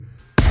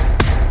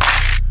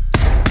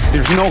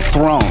There's no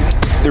throne.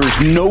 There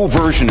is no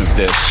version of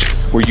this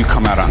where you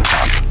come out on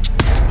top.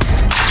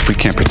 If we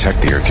can't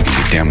protect the Earth, you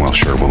can be damn well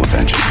sure we'll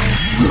avenge it.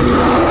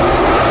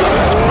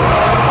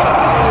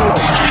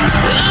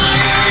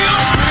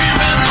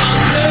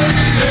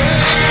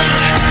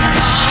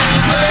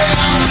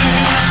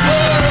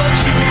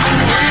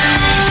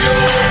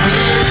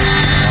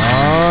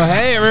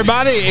 Hey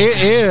everybody, it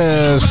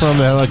is from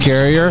the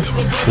Helicarrier,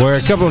 where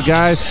a couple of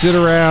guys sit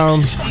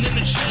around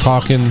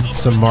talking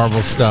some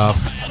Marvel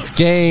stuff,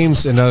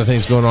 games, and other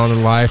things going on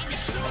in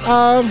life.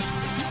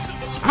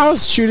 I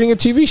was shooting a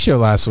TV show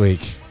last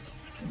week.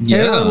 Yeah.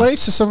 And it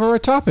relates to some of our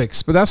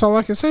topics, but that's all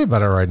I can say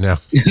about it right now.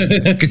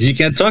 Because you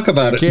can't talk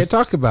about it. Can't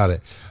talk about it.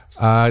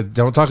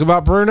 Don't talk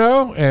about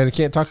Bruno, and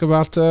can't talk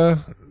about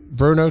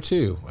Bruno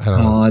too.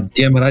 Oh,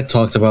 damn it, I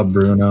talked about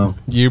Bruno.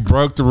 You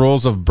broke the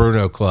rules of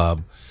Bruno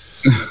Club.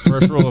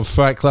 First rule of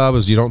Fight Club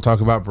is you don't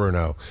talk about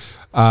Bruno.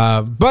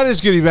 But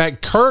it's good to be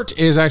back. Kurt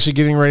is actually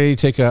getting ready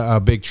to take a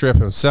big trip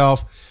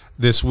himself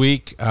this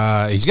week.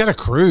 He's got a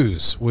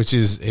cruise, which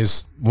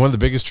is one of the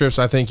biggest trips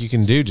I think you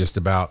can do just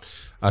about,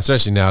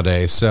 especially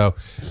nowadays. So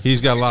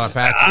he's got a lot of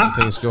packing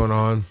things going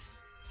on.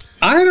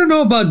 I don't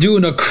know about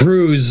doing a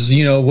cruise,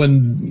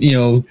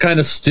 when, kind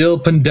of still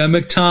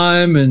pandemic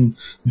time and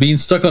being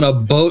stuck on a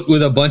boat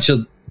with a bunch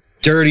of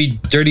dirty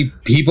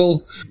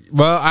people.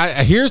 Well,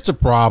 here's the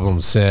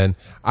problem, Sin.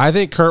 I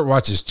think Kurt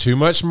watches too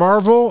much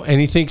Marvel, and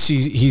he thinks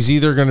he's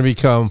either going to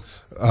become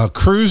a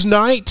Cruise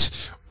Knight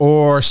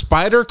or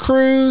Spider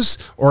Cruise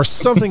or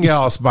something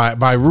else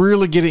by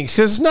really getting,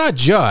 because it's not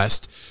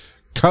just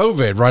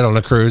COVID right on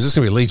the cruise. It's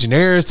going to be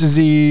Legionnaire's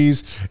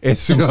disease.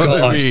 It's going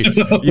to be,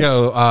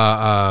 well,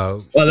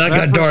 that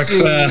got dark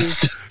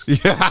fast.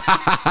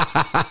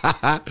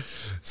 Yeah.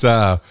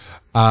 So,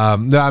 I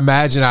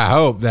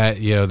hope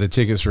that, the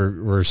tickets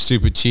were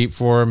super cheap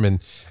for him,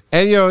 and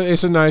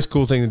it's a nice,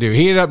 cool thing to do.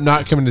 He ended up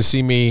not coming to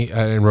see me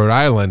in Rhode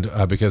Island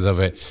because of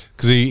it,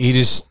 because he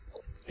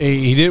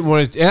didn't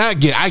want to. And I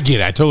get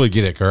it. I totally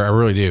get it, Kurt. I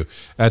really do.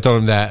 I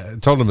told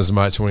him as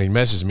much when he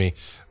messaged me,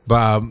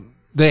 but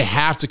they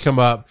have to come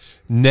up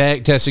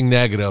testing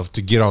negative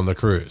to get on the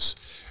cruise,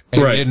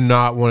 and right. He did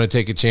not want to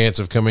take a chance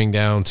of coming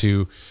down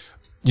to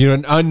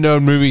an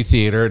unknown movie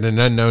theater in an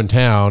unknown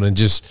town, and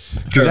just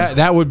because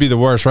that would be the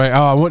worst, right?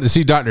 Oh, I went to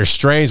see Doctor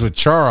Strange with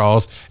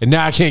Charles, and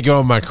now I can't go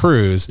on my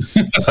cruise.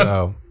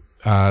 So,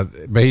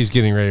 but he's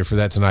getting ready for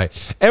that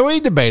tonight, and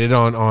we debated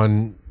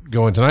on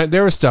going tonight.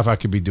 There was stuff I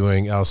could be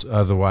doing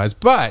otherwise,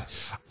 but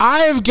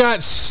I've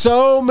got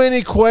so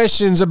many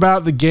questions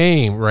about the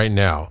game right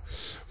now.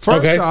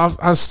 First off,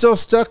 I'm still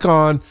stuck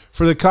on,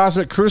 for the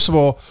Cosmic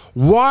Crucible,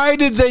 why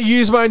did they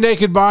use my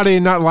naked body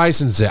and not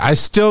license it? I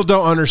still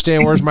don't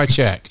understand. Where's my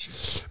check?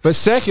 But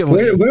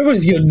secondly... Where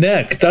was your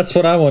neck? That's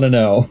what I want to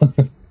know.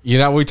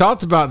 We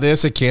talked about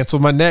this. It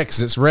canceled my neck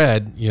because it's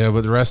red, but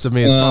the rest of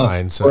me is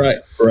fine. So, right.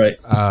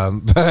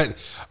 But,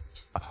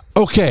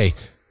 okay.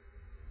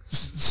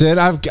 Sid,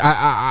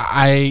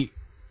 I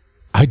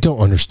don't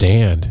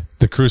understand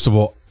the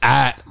Crucible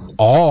at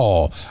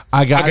all.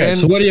 I got in.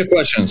 So what are your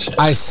questions?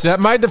 I set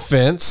my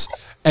defense,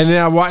 and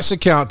then I watched the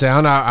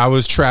countdown. I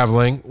was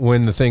traveling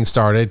when the thing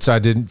started, so I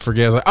didn't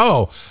forget. I was like,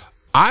 oh,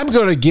 I'm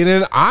going to get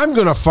in. I'm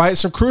going to fight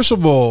some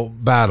Crucible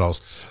battles.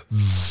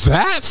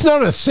 That's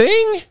not a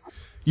thing.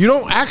 You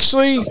don't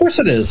actually. Of course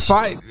it is.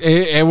 Fight.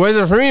 It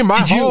wasn't for me. My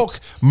Hulk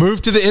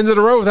moved to the end of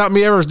the road without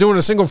me ever doing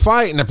a single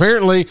fight, and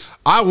apparently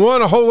I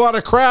won a whole lot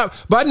of crap,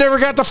 but I never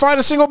got to fight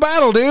a single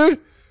battle, dude.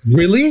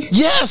 Really?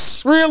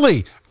 Yes,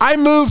 really. I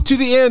moved to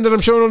the end that I'm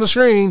showing on the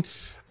screen.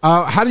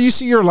 How do you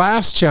see your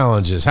last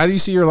challenges? How do you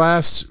see your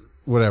last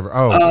whatever?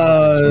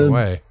 Oh,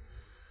 way.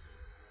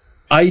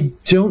 I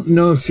don't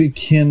know if you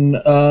can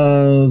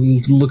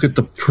look at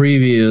the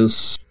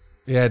previous.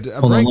 Yeah,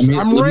 I'm ranked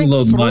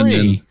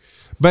 3,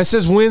 but it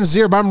says win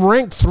 0. But I'm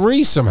ranked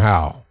 3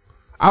 somehow.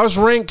 I was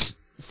ranked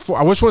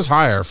 4. Which one's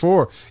higher?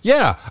 4.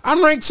 Yeah,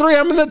 I'm ranked 3.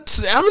 I'm in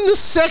the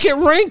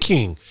second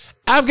ranking.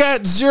 I've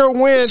got 0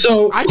 wins.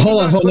 So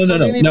hold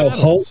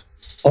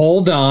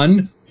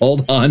on.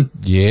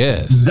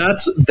 Yes,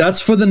 that's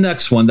for the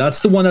next one. That's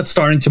the one that's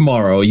starting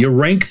tomorrow. You're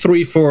rank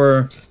 3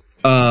 for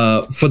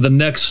the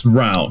next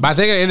round. But I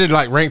think I ended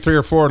like rank 3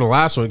 or 4 in the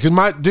last one. Because I'm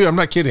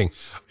not kidding.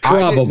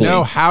 Probably. I didn't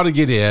know how to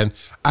get in.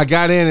 I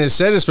got in and it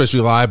said it's supposed to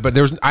be live, but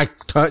I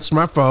touched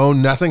my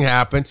phone. Nothing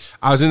happened.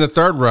 I was in the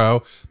 3rd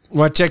row.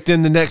 When I checked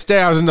in the next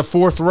day, I was in the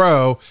 4th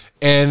row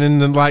and in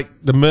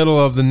the middle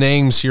of the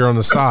names here on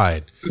the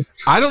side.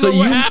 I don't know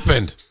what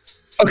happened.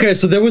 Okay,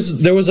 so there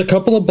was a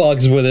couple of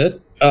bugs with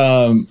it.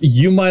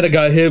 You might have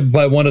got hit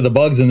by one of the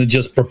bugs and it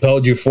just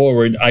propelled you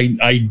forward.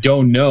 I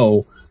don't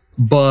know,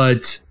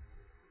 but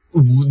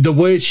the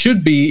way it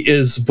should be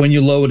is when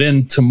you load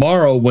in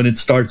tomorrow, when it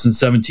starts in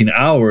 17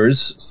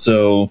 hours,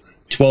 so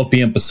 12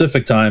 p.m.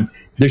 Pacific time,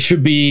 there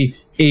should be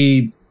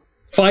a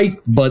fight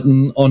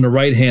button on the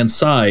right-hand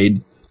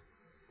side.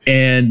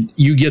 And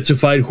you get to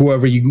fight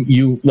whoever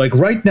you like.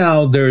 Right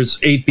now, there's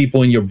 8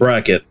 people in your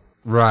bracket.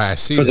 Right, I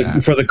see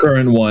for the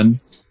current one,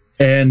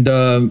 and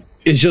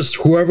It's just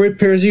whoever it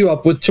pairs you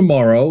up with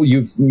tomorrow,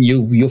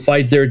 you'll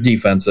fight their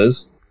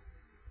defenses.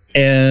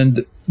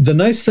 And the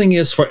nice thing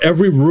is, for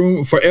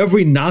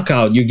every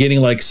knockout, you're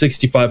getting like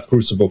 65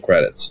 Crucible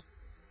credits.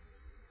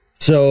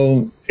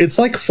 So it's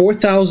like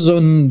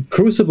 4,000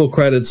 Crucible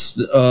credits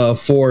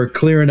for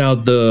clearing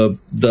out the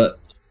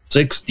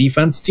 6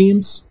 defense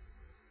teams.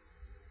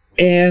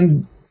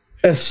 And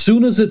as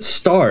soon as it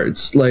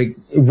starts, like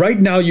right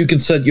now, you can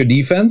set your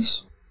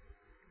defense.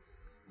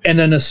 And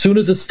then as soon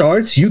as it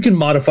starts, you can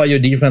modify your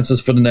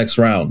defenses for the next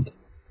round.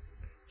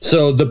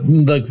 So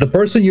the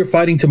person you're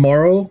fighting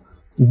tomorrow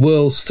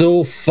will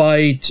still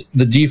fight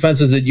the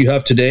defenses that you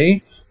have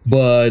today,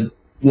 but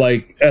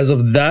like as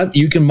of that,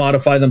 you can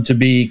modify them to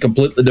be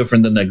completely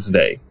different the next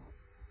day.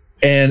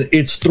 And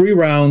it's 3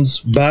 rounds,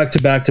 back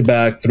to back to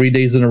back, 3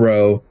 days in a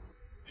row,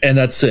 and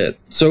that's it.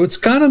 So it's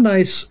kind of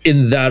nice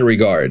in that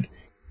regard.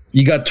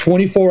 You got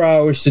 24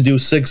 hours to do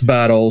 6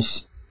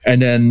 battles,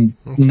 and then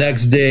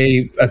next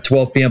day at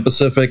 12 p.m.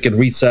 Pacific, it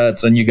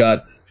resets, and you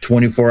got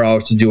 24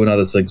 hours to do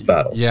another 6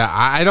 battles. Yeah,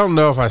 I don't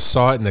know if I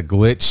saw it in the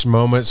glitch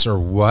moments or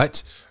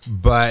what,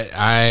 but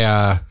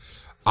I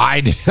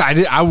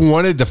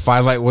wanted to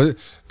find like,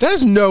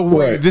 there's no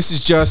way this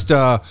is just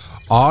a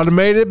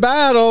automated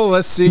battle.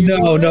 Let's see.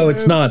 No,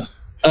 it's not.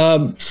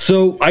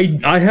 So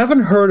I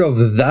haven't heard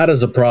of that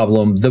as a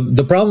problem.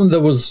 The problem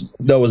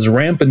that was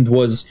rampant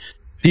was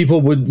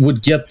people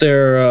would get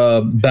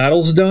their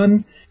battles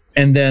done,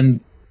 and then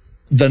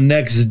the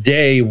next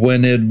day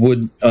when it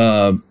would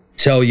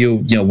tell you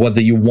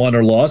whether you won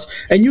or lost,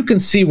 and you can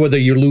see whether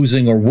you're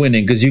losing or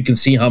winning because you can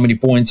see how many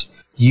points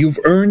you've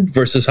earned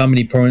versus how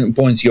many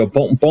points your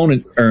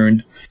opponent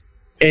earned,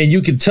 and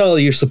you can tell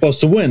you're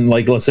supposed to win,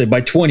 like let's say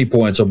by 20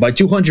 points or by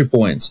 200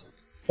 points.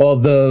 Well,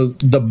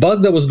 the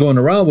bug that was going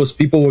around was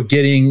people were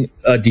getting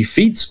a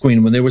defeat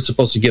screen when they were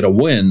supposed to get a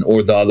win,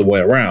 or the other way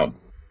around,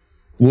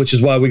 which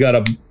is why we got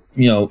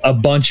a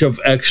bunch of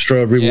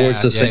extra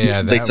rewards they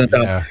sent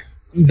out.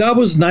 That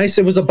was nice.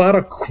 It was about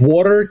a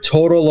quarter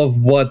total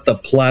of what the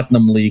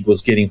Platinum League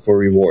was getting for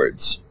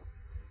rewards.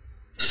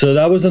 So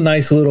that was a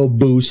nice little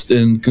boost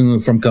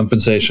from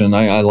compensation.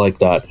 I like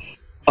that.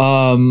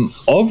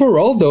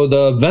 Overall, though,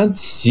 the event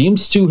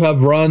seems to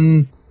have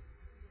run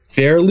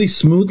fairly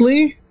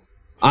smoothly.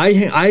 I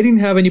didn't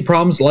have any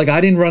problems. Like, I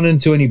didn't run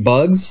into any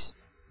bugs.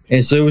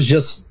 And so it was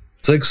just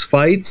 6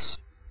 fights.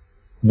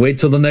 Wait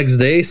till the next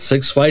day,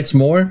 6 fights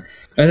more.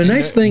 And the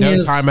nice thing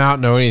is no timeout,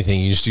 no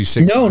anything. You just do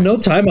 6. No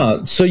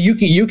timeout. So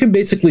you can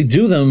basically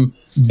do them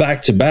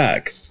back to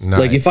back. Nice.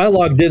 Like if I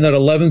logged in at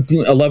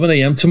 11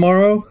 a.m.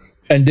 tomorrow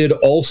and did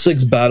all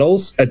 6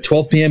 battles, at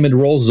 12 p.m. it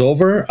rolls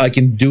over, I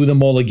can do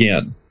them all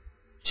again.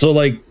 So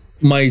like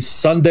my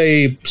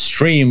Sunday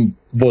stream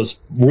was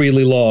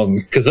really long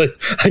because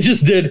I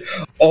just did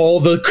all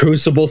the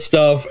Crucible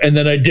stuff and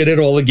then I did it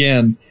all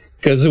again.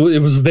 Because it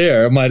was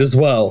there, might as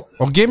well.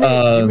 Well, give me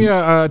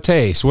a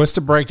taste. What's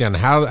the breakdown?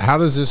 How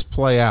does this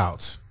play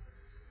out?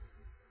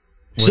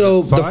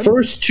 So the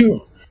first 2,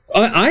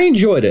 I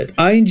enjoyed it.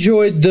 I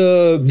enjoyed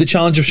the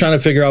challenge of trying to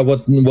figure out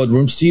what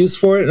rooms to use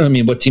for it. I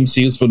mean, what teams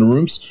to use for the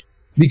rooms,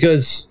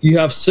 because you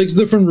have 6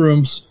 different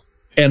rooms,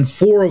 and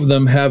 4 of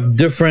them have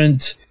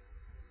different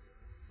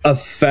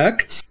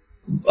effects.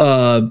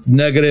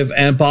 Negative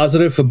and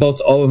positive for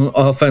both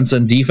offense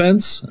and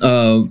defense.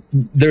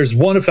 There's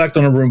one effect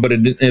on a room, but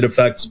it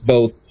affects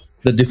both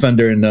the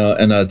defender and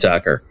the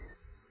attacker.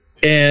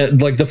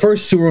 And like the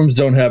first 2 rooms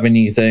don't have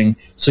anything,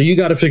 so you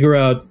got to figure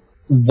out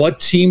what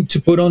team to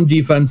put on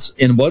defense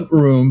in what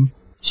room,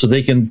 so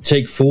they can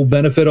take full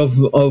benefit of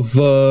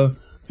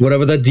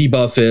whatever that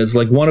debuff is.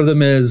 Like one of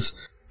them is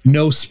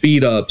no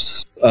speed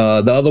ups.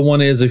 The other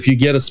one is if you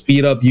get a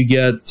speed up, you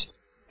get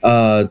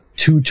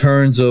 2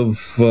 turns of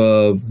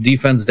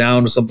defense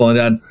down or something like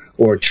that,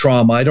 or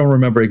trauma. I don't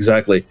remember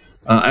exactly.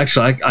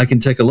 Actually, I can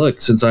take a look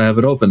since I have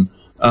it open.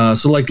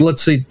 So like,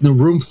 let's say the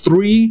room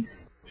 3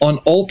 on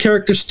all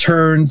characters'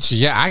 turns.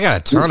 Yeah, I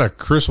got a ton of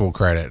Crucible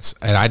credits,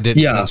 and I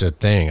didn't touch a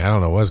thing. I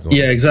don't know what's going on.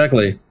 Yeah,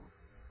 exactly.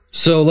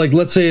 So like,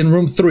 let's say in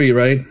room 3,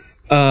 right?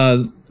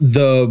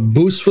 The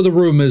boost for the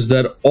room is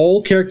that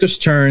all characters'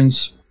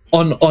 turns,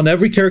 on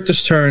every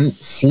character's turn,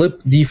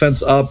 flip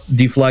defense up,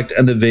 deflect,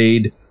 and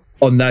evade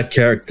on that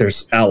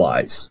character's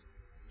allies.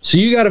 So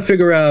you got to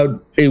figure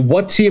out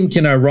what team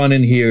can I run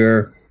in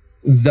here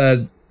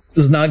that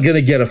is not going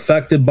to get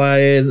affected by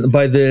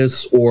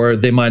this, or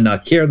they might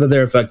not care that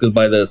they're affected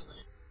by this.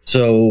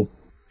 So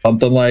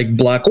something like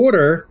Black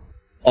Order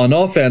on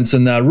offense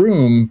in that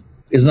room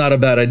is not a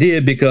bad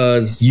idea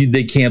because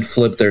they can't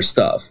flip their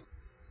stuff.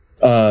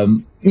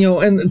 And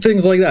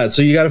things like that.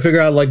 So you got to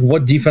figure out like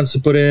what defense to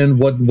put in,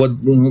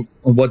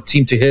 what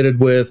team to hit it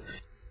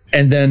with,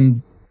 and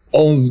then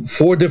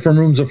 4 different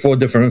rooms or 4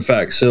 different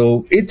effects.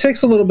 So it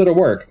takes a little bit of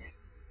work.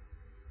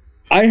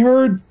 I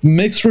heard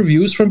mixed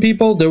reviews from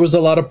people. There was a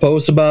lot of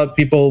posts about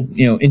people,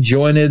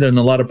 enjoying it, and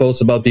a lot of posts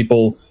about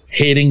people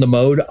hating the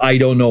mode. I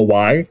don't know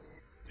why,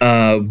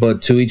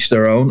 but to each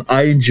their own.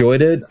 I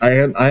enjoyed it. I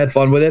had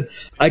fun with it.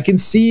 I can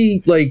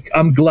see, like,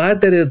 I'm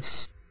glad that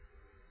it's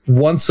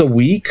once a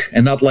week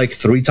and not like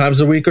 3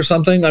 times a week or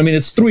something. I mean,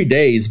 it's 3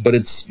 days, but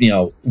it's,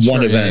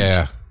 one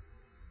event.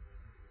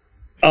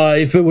 Yeah.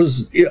 If it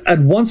was at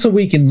once a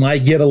week, it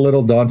might get a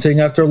little daunting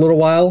after a little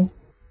while.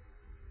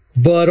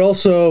 But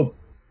also,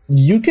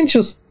 you can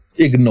just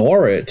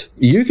ignore it.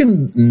 You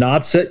can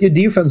not set your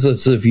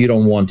defenses if you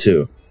don't want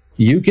to.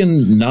 You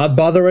can not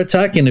bother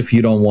attacking if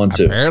you don't want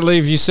to. Apparently,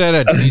 if you set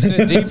a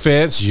decent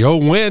defense, you'll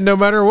win no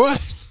matter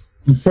what.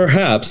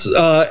 Perhaps.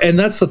 And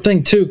that's the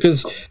thing, too,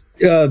 because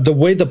the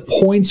way the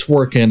points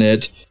work in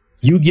it,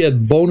 you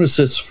get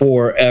bonuses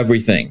for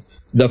everything.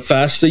 The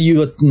faster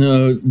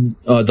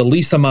the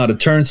least amount of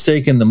turns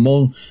taken, the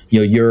more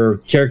your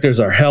characters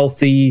are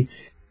healthy.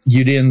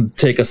 You didn't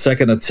take a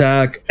second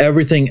attack.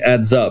 Everything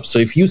adds up. So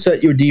if you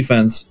set your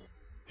defense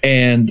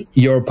and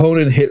your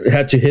opponent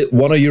had to hit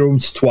one of your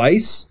rooms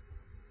twice,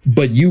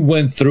 but you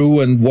went through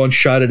and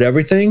one-shotted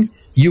everything,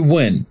 you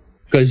win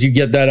because you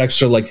get that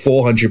extra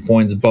 400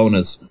 points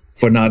bonus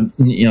for not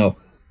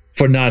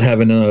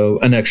having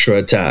an extra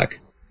attack.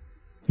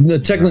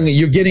 Technically,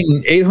 you're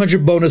getting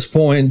 800 bonus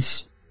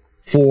points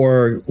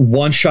for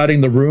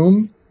one-shotting the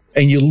room,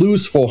 and you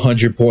lose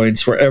 400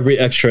 points for every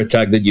extra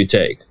attack that you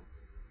take.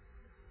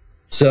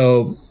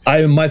 So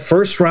my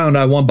first round,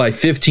 I won by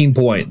 15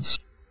 points.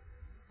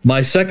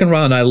 My second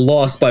round, I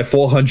lost by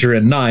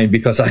 409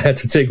 because I had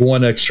to take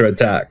one extra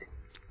attack.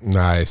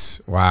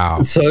 Nice.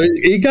 Wow. So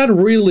it got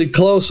really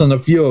close on a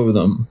few of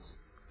them.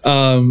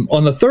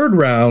 On the third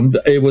round,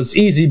 it was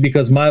easy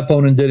because my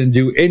opponent didn't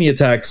do any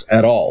attacks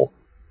at all.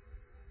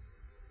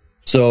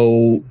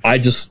 So I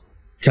just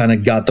kind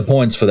of got the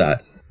points for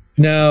that.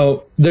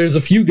 Now, there's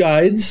a few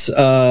guides.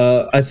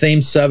 I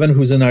think 7,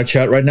 who's in our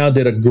chat right now,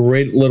 did a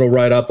great little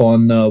write-up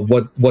on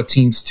what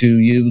teams to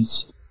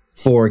use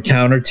for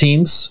counter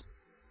teams.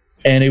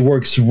 And it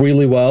works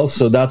really well.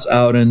 So that's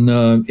out in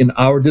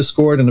our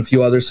Discord, and a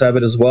few others have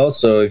it as well.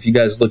 So if you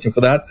guys are looking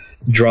for that,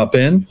 drop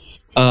in.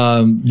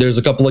 There's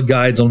a couple of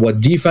guides on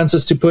what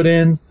defenses to put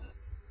in,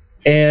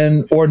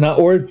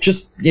 or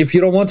just if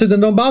you don't want to, then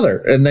don't bother.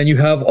 And then you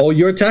have all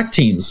your attack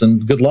teams,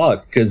 and good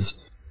luck. Because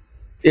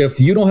if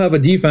you don't have a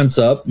defense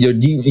up,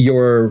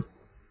 your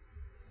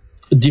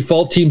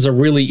default teams are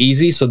really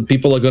easy, so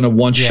people are going to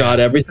one-shot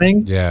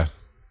everything. Yeah.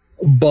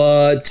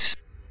 But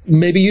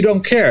maybe you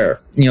don't care.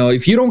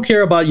 If you don't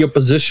care about your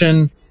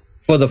position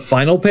for the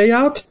final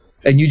payout,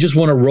 and you just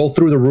want to roll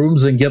through the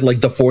rooms and get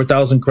the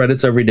 4,000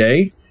 credits every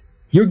day,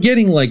 you're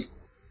getting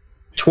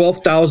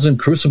 12,000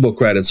 Crucible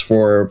credits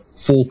for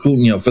for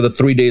the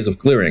 3 days of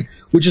clearing,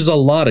 which is a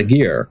lot of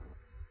gear.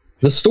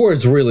 The store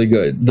is really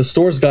good. The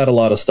store's got a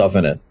lot of stuff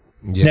in it.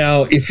 Yeah.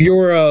 Now, if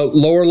you're a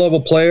lower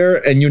level player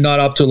and you're not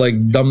up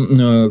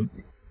to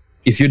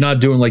if you're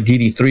not doing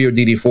DD3 or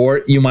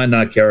DD4, you might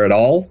not care at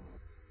all.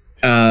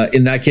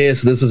 In that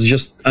case, this is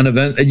just an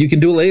event that you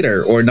can do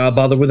later or not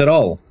bother with at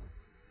all.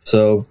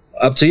 So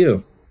up to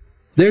you.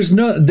 There's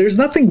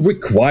nothing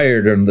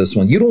required on this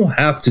one. You don't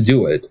have to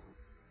do it.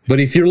 But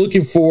if you're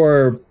looking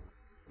for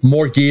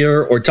more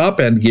gear or top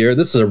end gear,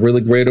 this is a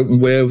really great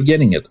way of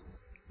getting it.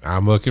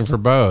 I'm looking for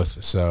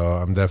both, so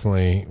I'm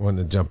definitely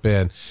wanting to jump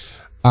in.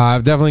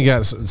 I've definitely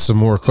got some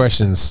more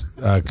questions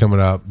coming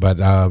up, but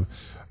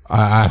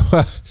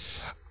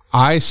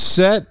I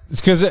set,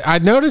 because I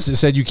noticed it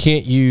said you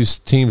can't use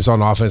teams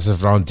on offense if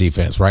they're on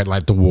defense, right?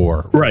 Like the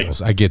war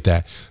rules. I get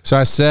that. So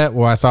I set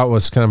what I thought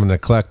was kind of an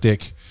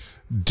eclectic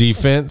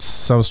defense,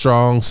 some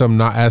strong, some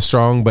not as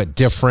strong, but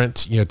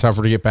different,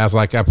 tougher to get past.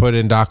 Like I put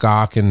in Doc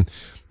Ock and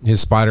his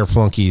spider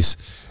flunkies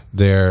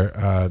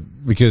there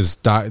because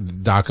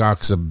Doc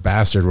Ock's a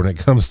bastard when it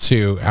comes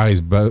to how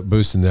he's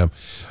boosting them.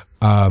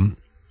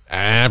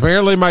 And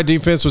apparently my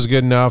defense was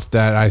good enough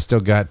that I still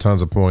got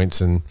tons of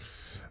points and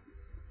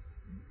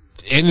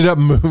ended up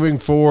moving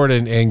forward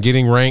and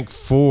getting rank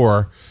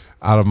 4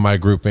 out of my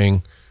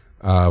grouping,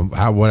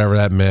 whatever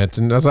that meant.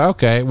 And I was like,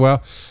 okay,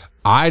 well,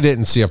 I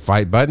didn't see a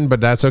fight button,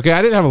 but that's okay.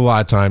 I didn't have a lot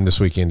of time this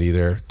weekend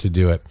either to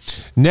do it.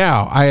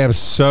 Now, I am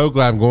so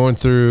glad I'm going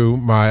through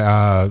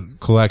my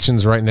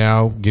collections right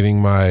now,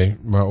 getting my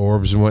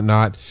orbs and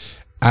whatnot.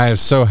 I am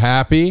so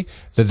happy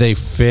that they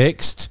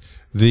fixed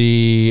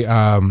the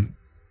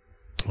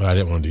I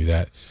didn't want to do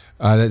that.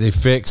 That they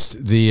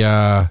fixed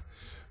the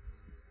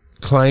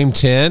Claim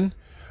 10,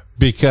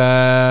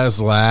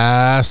 because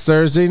last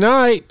Thursday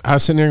night I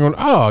was sitting there going,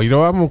 oh, I'm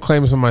going to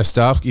claim some of my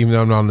stuff, even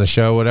though I'm not on the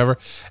show, whatever.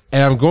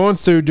 And I'm going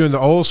through doing the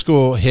old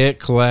school hit,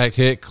 collect.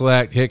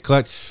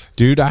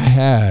 Dude, I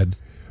had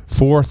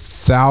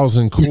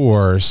 4,000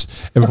 cores.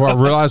 And before I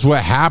realized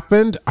what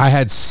happened, I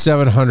had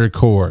 700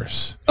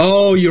 cores.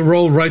 Oh, you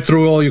rolled right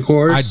through all your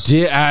cores? I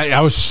did. I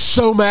was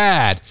so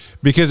mad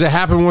because it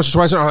happened once or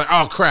twice. And I was like,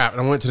 oh, crap.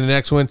 And I went to the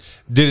next one,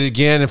 did it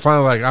again. And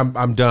finally,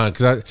 I'm done.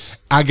 Because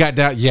I got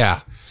down.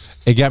 Yeah.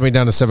 It got me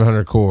down to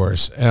 700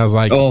 cores. And I was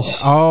like,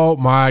 oh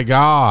my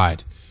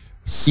God.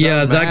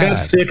 So that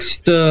got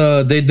fixed.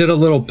 They did a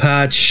little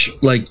patch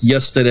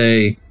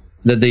yesterday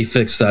that they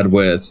fixed that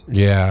with.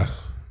 Yeah.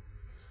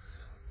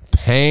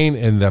 Pain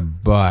in the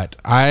butt.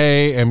 I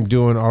am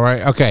doing all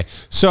right. Okay.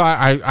 So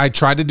I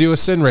tried to do a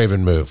Sin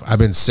Raven move. I've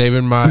been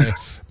saving my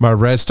my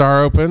Red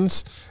Star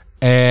opens,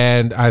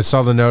 and I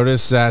saw the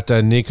notice that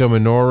Nico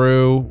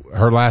Minoru,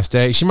 her last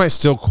day, she might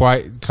still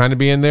kind of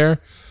be in there.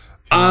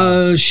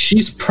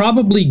 She's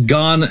probably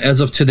gone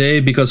as of today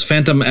because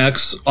Phantom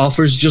X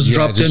offers just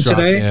dropped in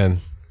today.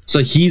 So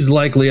he's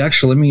likely.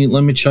 Actually,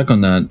 let me check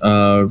on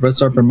that. Red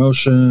Star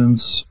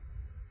Promotions.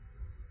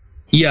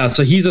 Yeah,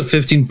 so he's at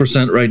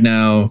 15% right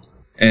now,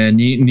 and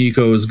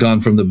Nico is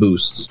gone from the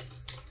boosts.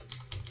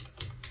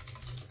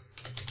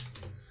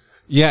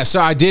 Yeah, so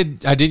I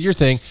did your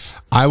thing.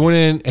 I went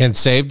in and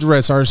saved the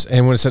Red Stars,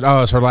 and when it said,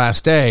 "Oh, it's her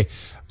last day,"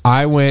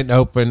 I went and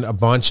opened a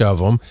bunch of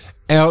them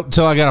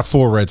until I got a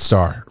 4 Red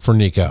Star for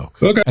Nico.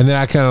 Okay, and then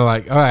I kind of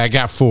like, all right, I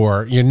got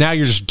 4. Now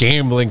you're just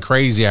gambling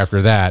crazy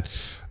after that.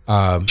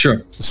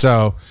 Sure.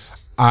 So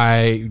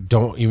I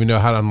don't even know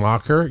how to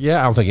unlock her.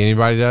 Yeah, I don't think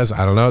anybody does.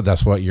 I don't know.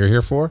 That's what you're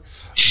here for.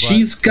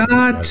 She's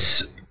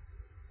got.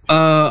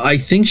 I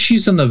think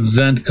she's an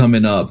event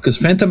coming up because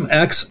Phantom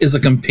X is a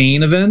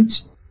campaign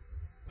event.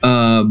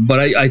 But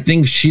I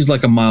think she's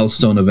like a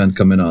milestone event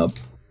coming up.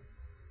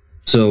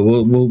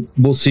 So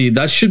we'll see.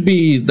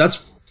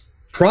 That's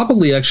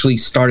probably actually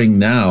starting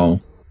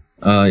now.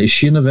 Is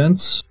she in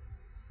events?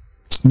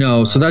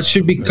 No, so that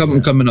should be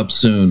coming up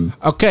soon.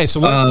 Okay, so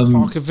let's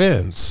talk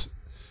events.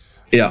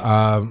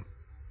 Yeah.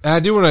 I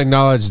do want to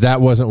acknowledge that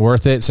wasn't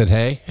worth it. It said,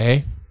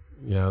 hey,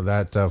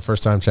 that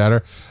first time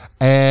chatter.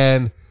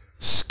 And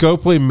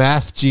Scopely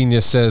Math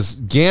Genius says,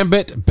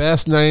 Gambit,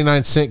 best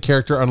 99-cent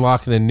character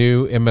unlocking the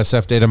new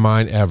MSF data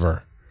mine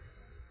ever.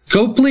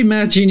 Scopely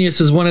Math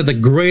Genius is one of the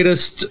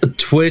greatest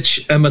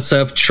Twitch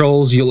MSF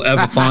trolls you'll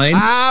ever find.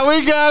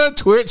 We got a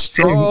Twitch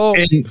troll.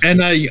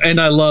 And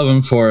I love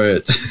him for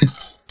it.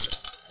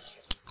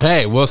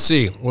 Hey, we'll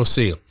see.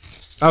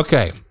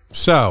 Okay,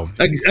 so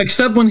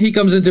except when he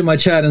comes into my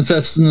chat and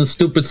says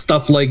stupid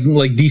stuff like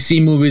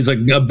DC movies are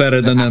better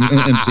than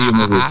MCU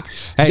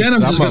movies. Hey, then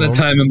I'm just going to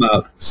time him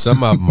out.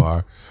 Some of them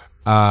are.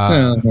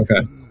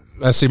 Okay.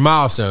 Let's see,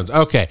 milestones.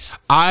 Okay,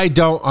 I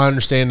don't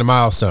understand the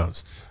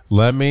milestones.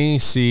 Let me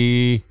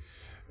see.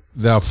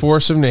 The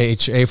Force of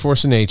Nature, A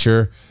Force of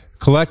Nature.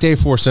 Collect A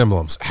Force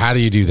emblems. How do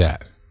you do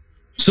that?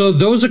 So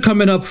those are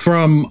coming up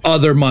from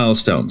other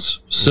milestones.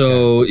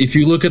 So if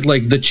you look at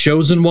like the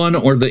Chosen One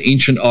or the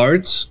Ancient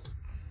Arts,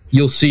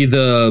 you'll see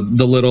the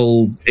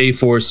little A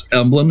Force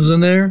emblems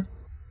in there.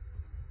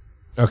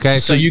 Okay,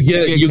 so you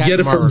get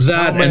it from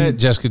that helmet, and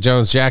Jessica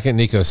Jones jacket,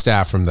 Nico's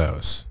staff from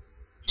those.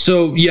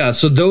 So yeah,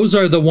 so those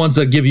are the ones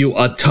that give you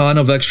a ton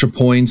of extra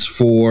points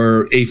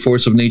for a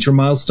Force of Nature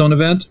milestone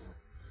event.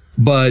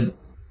 But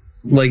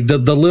like the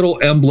little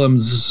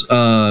emblems,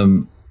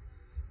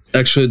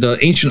 actually the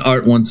Ancient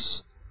Art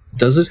ones,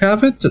 does it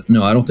have it?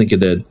 No, I don't think it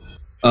did.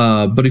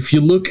 But if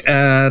you look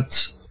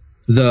at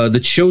the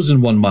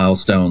Chosen One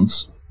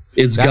milestones,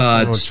 it's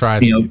got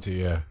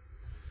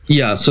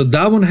yeah. So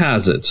that one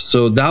has it.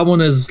 So that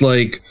one is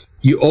like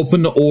you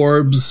open the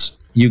orbs,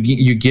 you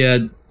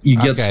get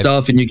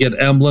stuff, and you get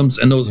emblems,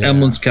 and those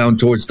emblems count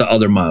towards the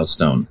other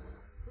milestone.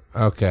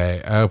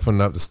 Okay, I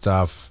opened up the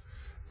stuff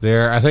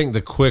there. I think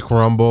the Quick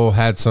Rumble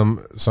had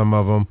some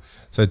of them.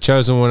 So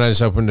Chosen One, I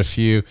just opened a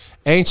few.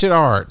 Ancient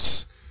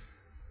Arts.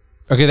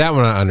 Okay, that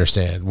one I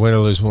understand. Win or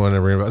lose one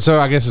in Rainbow. So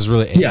I guess it's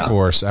really A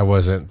Force. I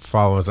wasn't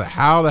following. It's like,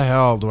 how the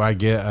hell do I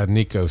get a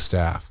Nico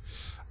staff?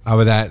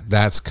 But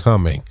that's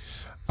coming.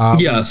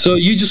 So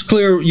you just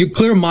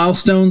clear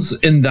milestones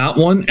in that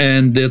one,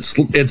 and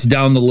it's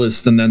down the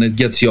list, and then it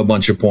gets you a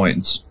bunch of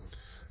points.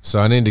 So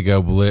I need to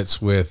go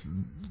blitz with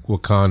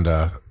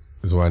Wakanda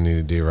is what I need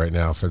to do right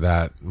now for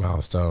that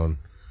milestone.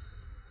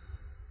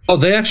 Oh,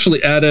 they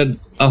actually added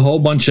a whole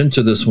bunch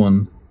into this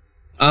one.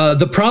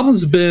 The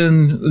problem's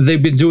been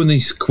they've been doing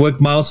these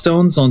quick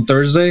milestones on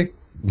Thursday.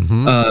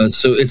 Mm-hmm.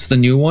 So it's the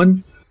new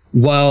one.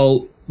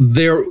 While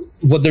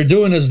what they're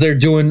doing is they're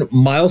doing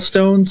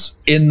milestones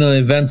in the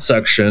event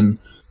section,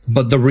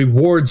 but the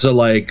rewards are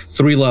like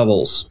 3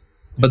 levels.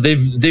 But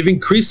they've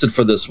increased it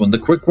for this one. The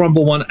Quick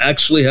Rumble one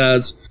actually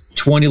has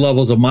 20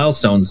 levels of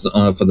milestones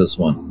for this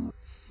one.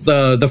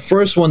 The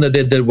first one that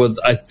they did with,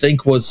 I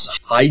think, was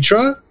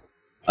Hydra.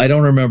 I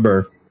don't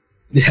remember.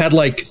 It had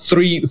like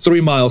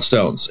three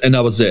milestones, and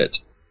that was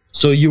it.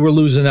 So you were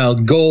losing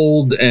out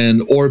gold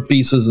and orb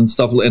pieces and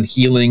stuff and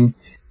healing.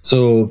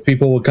 So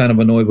people were kind of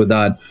annoyed with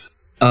that.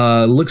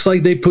 Looks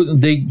like they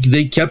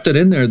kept it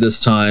in there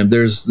this time.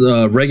 There's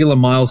regular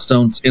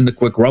milestones in the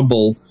Quick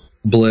Rumble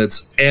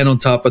Blitz, and on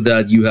top of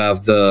that, you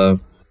have the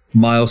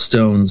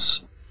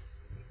milestones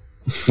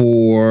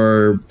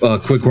for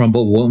Quick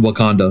Rumble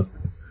Wakanda.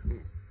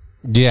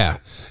 Yeah.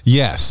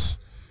 Yes,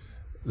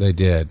 they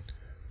did.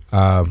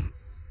 I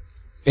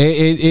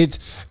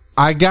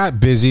got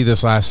busy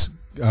this last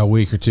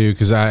week or two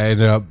because I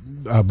ended up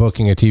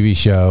booking a TV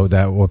show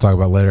that we'll talk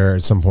about later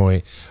at some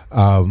point.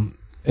 And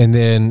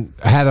then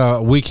I had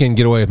a weekend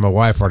getaway with my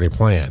wife already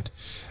planned.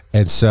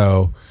 And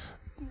so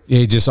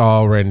it just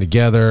all ran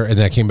together. And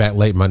then I came back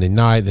late Monday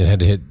night, then had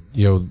to hit,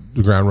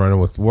 the ground running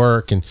with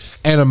work and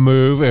a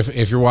move.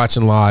 If you're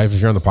watching live, if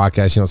you're on the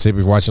podcast, you don't see it. If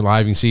you're watching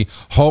live, you can see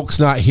Hulk's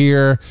not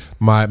here.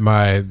 My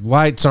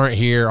lights aren't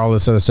here, all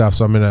this other stuff.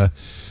 So I'm in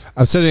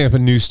I'm setting up a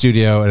new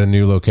studio and a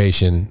new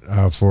location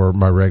for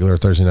my regular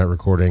Thursday night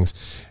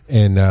recordings.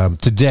 And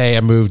today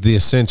I moved the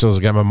essentials.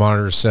 I got my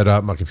monitor set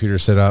up, my computer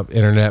set up,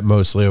 internet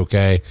mostly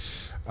okay.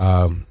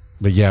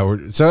 But yeah,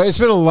 so it's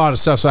been a lot of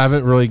stuff. So I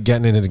haven't really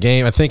gotten into the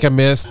game. I think I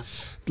missed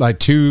like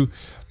two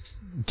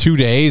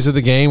days of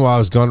the game while I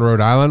was gone to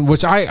Rhode Island,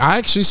 which I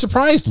actually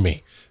surprised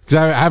me. Because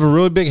I have a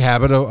really big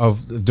habit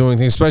of doing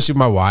things, especially with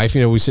my wife.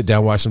 We sit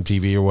down, watch some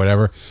TV or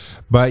whatever.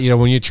 But,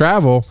 when you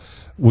travel,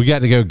 we got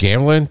to go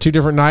gambling 2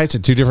 different nights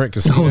at 2 different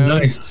casinos. Oh,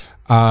 nice.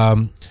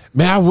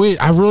 Man,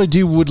 I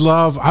really would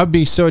love, I'd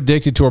be so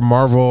addicted to a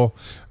Marvel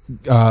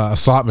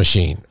slot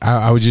machine.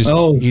 I would just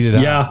eat it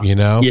up,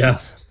 Yeah.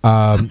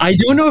 I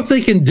don't know if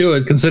they can do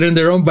it, considering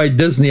they're owned by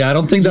Disney. I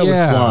don't think that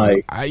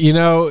would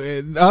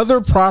fly.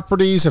 Other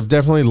properties have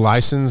definitely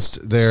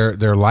licensed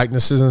their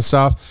likenesses and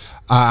stuff.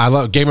 I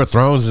love Game of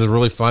Thrones is a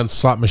really fun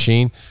slot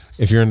machine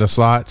if you're into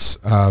slots.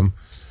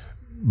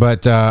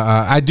 But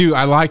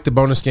I like the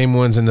bonus game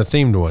ones and the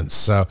themed ones.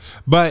 So,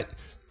 but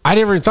I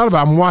never even thought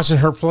about it. I'm watching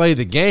her play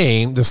the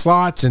game, the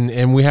slots,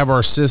 and we have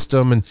our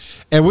system,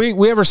 and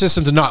we have our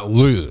system to not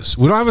lose.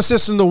 We don't have a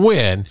system to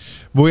win,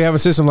 but we have a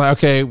system like,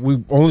 okay,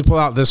 we only pull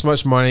out this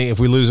much money. If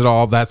we lose it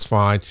all, that's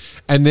fine.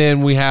 And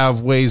then we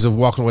have ways of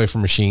walking away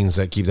from machines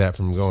that keep that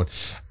from going.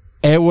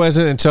 It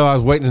wasn't until I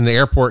was waiting in the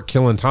airport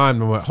killing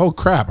time and went, oh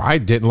crap, I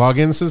didn't log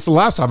in since the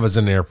last time I was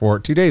in the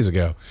airport 2 days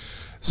ago.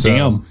 So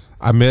damn.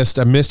 I missed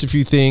a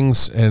few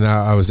things, and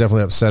I was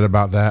definitely upset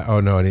about that.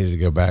 Oh no, I needed to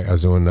go back. I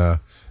was doing the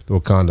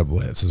Wakanda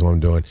Blitz is what I'm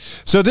doing.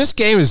 So this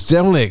game is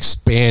definitely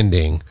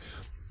expanding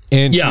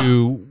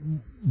into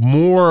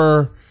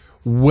more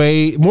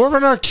of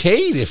an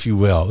arcade, if you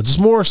will. Just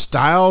more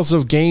styles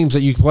of games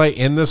that you can play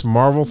in this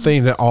Marvel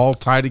thing that all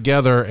tie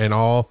together and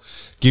all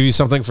give you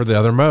something for the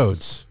other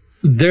modes.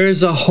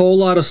 There's a whole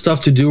lot of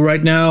stuff to do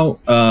right now.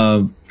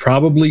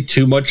 Probably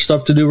too much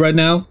stuff to do right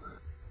now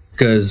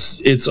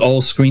because it's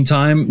all screen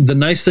time. The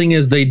nice thing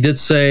is they did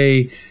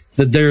say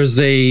that there's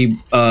a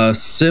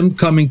sim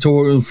coming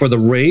for the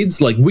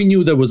raids. Like, we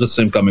knew there was a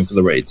sim coming for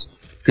the raids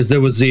because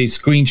there was a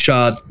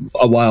screenshot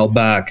a while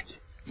back,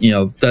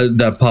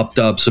 that popped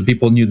up, so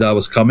people knew that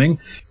was coming.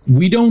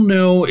 We don't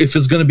know if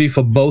it's going to be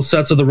for both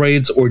sets of the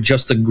raids or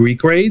just the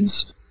Greek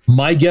raids.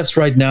 My guess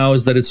right now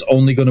is that it's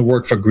only going to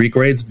work for Greek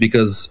raids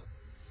because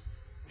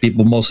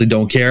people mostly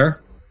don't care.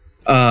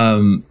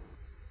 And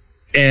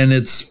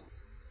it's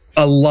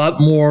a lot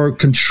more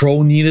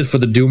control needed for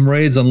the Doom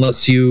raids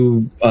unless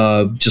you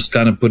just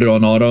kind of put it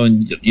on auto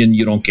and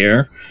you don't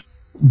care.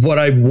 What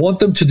I want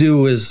them to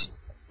do is,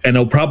 and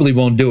they'll probably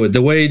won't do it,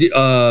 the way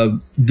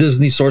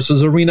Disney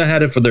Sorcerer's Arena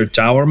had it for their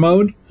tower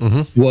mode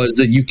was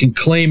that you can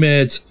claim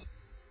it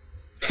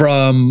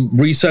from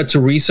reset to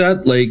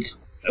reset. Like,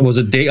 was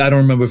it day? I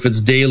don't remember if it's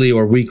daily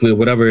or weekly or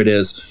whatever it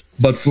is.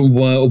 But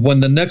when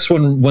the next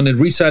one, when it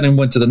reset and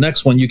went to the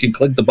next one, you can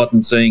click the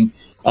button saying,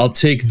 I'll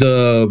take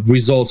the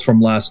results from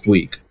last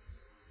week.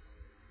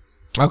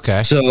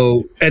 Okay.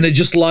 So, and it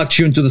just locks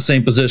you into the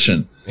same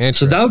position.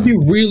 So that would be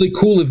really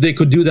cool if they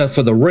could do that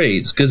for the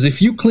raids. Because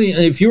if you're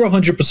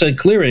 100%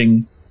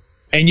 clearing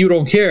and you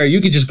don't care, you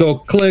could just go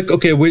click,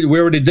 okay, we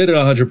already did it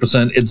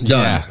 100%, it's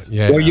done.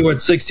 Or you're at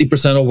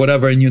 60% or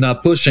whatever and you're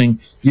not pushing,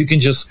 you can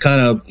just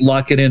kind of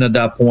lock it in at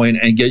that point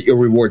and get your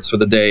rewards for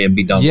the day and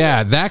be done.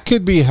 Yeah, that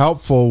could be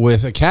helpful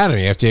with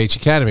Academy, FTH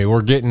Academy.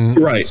 We're getting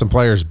some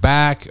players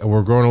back,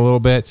 we're growing a little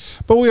bit,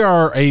 but we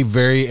are a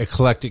very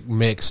eclectic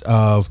mix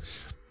of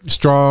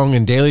strong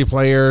and daily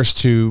players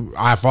to,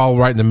 I fall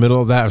right in the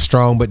middle of that, of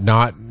strong but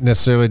not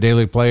necessarily a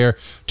daily player,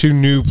 to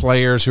new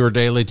players who are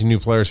daily, to new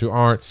players who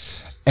aren't.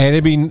 And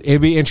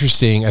it'd be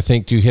interesting, I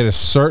think, to hit a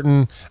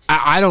certain.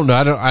 I don't know.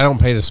 I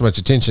don't pay this much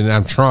attention.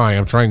 I'm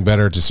trying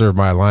better to serve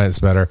my alliance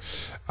better.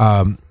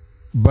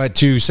 But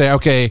to say,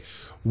 okay,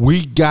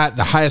 we got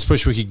the highest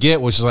push we could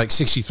get, which is like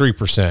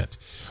 63%.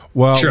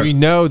 Well, we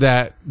know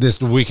that this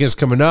weekend's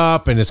coming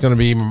up, and it's going to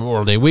be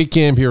Memorial Day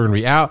weekend. People are going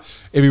to be out.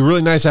 It'd be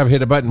really nice to have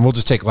hit a button. We'll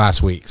just take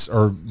last week's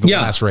or the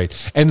last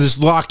rate, and just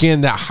lock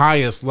in that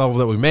highest level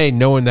that we made,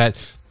 knowing that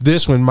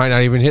this one might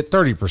not even hit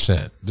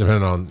 30%,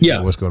 depending on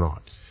what's going on.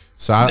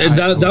 So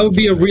that would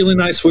be a really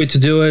nice way to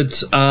do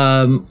it,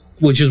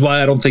 which is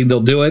why I don't think they'll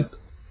do it,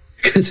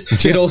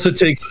 because it also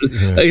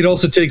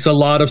takes a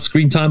lot of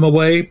screen time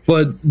away.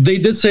 But they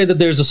did say that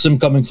there's a sim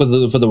coming for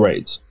the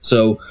raids,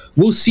 so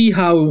we'll see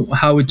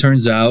how it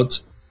turns out.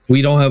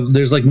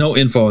 There's like no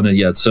info on it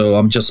yet, so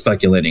I'm just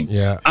speculating.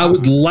 I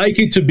would like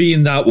it to be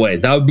in that way.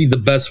 That would be the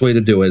best way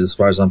to do it, as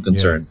far as I'm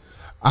concerned.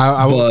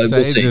 I will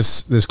say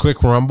this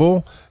quick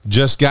rumble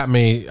just got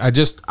me. I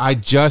just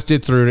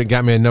did through it. It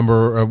got me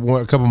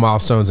a couple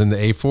milestones in the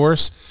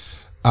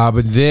A-Force.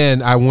 But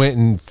then I went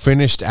and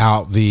finished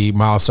out the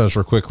milestones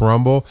for quick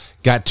rumble.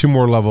 Got 2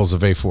 more levels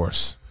of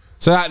A-Force.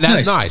 So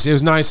that's nice. It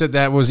was nice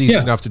that was easy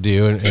enough to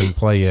do and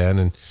play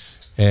in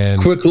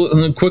and quick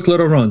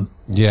little run.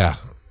 Yeah.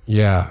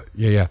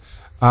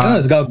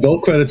 It's got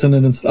gold credits in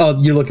it.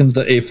 You're looking at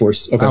the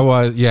A-Force. Okay.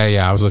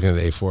 I was looking at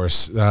the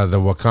A-Force. The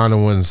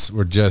Wakanda ones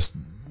were just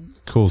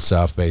cool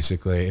stuff,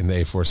 basically, in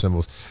the A-Force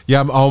symbols. Yeah,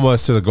 I'm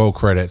almost to the gold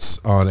credits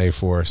on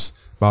A-Force,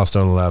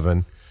 milestone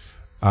 11.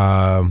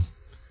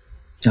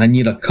 I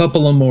need a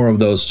couple of more of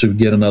those to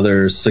get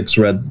another 6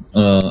 red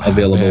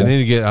available. Man, I need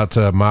to get out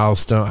to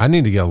milestone. I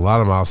need to get a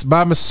lot of milestones. But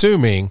I'm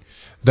assuming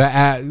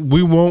that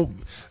we won't.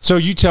 So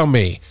you tell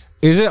me,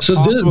 is it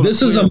possible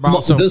this is a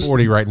milestone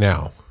 40 right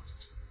now?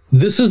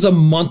 This is a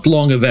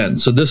month-long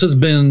event. So this has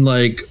been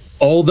like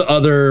all the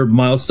other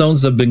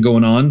milestones that have been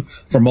going on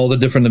from all the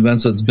different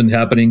events that's been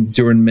happening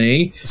during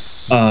May.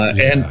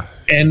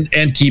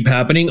 And keep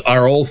happening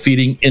are all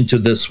feeding into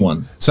this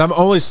one. So I'm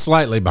only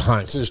slightly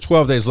behind. So there's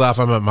 12 days left.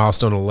 I'm at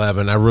milestone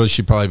 11. I really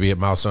should probably be at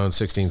milestone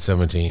 16,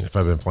 17 if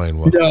I've been playing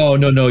well.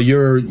 No.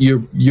 You're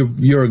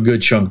a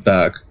good chunk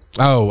back.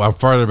 Oh, I'm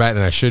farther back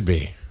than I should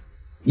be.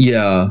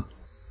 Yeah.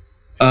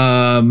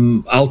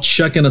 I'll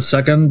check in a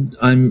second.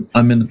 I'm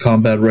in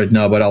combat right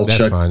now, but That's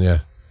check. Fine,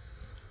 yeah.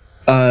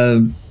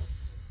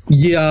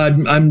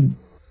 I'm.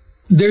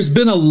 There's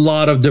been a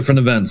lot of different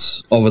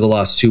events over the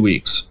last 2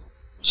 weeks.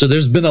 So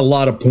there's been a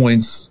lot of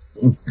points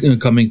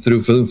coming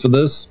through for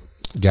this.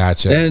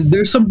 Gotcha. And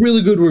there's some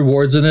really good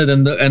rewards in it,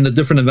 and the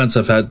different events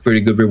have had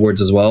pretty good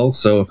rewards as well.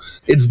 So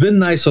it's been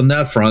nice on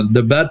that front.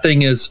 The bad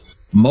thing is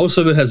most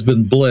of it has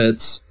been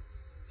blitz,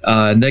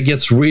 and that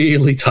gets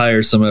really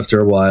tiresome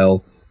after a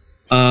while.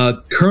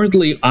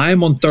 Currently,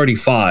 I'm on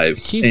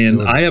 35,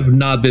 and I have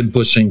not been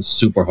pushing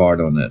super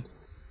hard on it.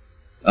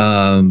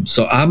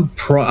 So I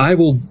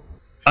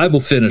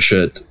will finish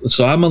it.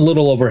 So I'm a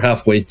little over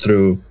halfway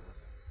through.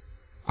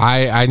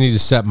 I need to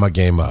step my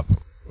game up.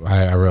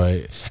 I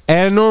really,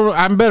 and normally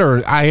I'm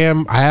better. I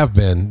have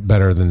been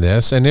better than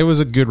this, and it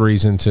was a good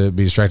reason to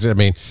be distracted. I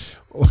mean,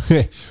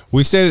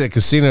 we stayed at a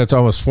casino until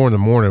almost 4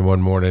 a.m. one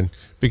morning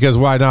because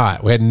why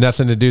not? We had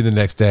nothing to do the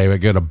next day.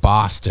 We'd go to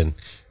Boston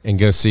and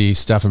go see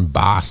stuff in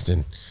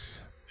Boston.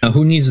 Now,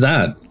 who needs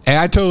that? And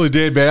I totally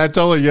did, man. I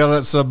totally yelled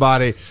at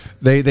somebody.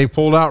 They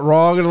pulled out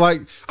wrong and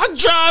like, I'm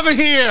driving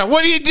here.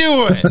 What are you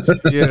doing?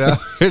 You know,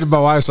 and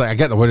my wife's like, I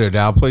got the window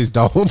down. Please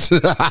don't.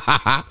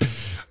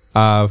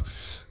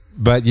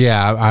 But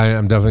yeah,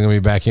 I'm definitely gonna be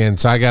back in.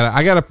 So I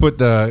gotta put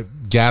the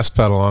gas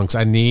pedal on because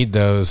I need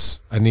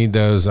those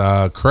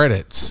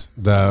credits,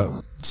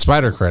 the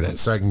spider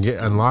credits, so I can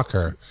unlock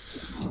her.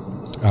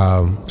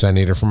 So I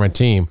need her for my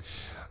team.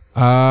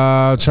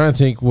 Trying to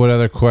think what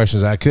other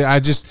questions it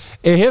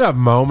hit a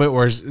moment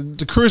where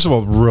the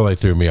Crucible really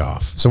threw me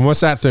off. So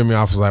once that threw me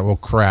off, I was like, well,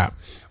 crap,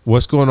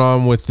 what's going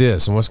on with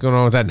this and what's going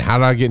on with that, and how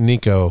do I get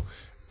Nico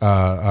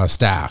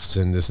staffs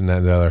and this and that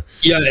and the other?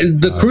 Yeah,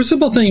 the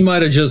Crucible thing you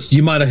might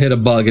have hit a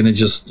bug and it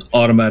just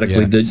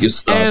automatically did your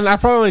stuff. And I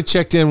probably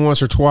checked in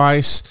once or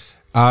twice.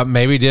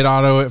 Maybe did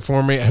auto it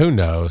for me. Who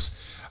knows?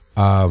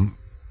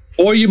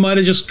 Or you might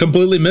have just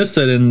completely missed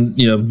it, and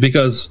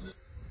because.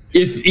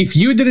 If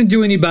you didn't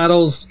do any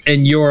battles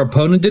and your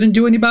opponent didn't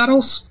do any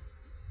battles,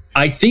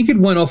 I think it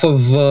went off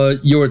of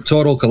your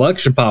total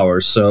collection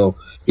power. So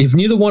if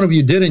neither one of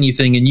you did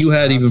anything and you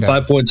had even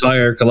 5 points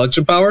higher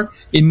collection power,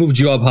 it moved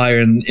you up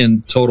higher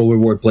in total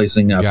reward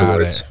placing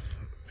afterwards. Got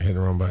it. Hit the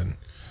wrong button.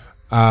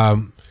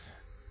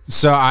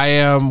 So I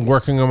am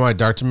working on my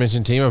Dark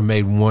Dimension team. I've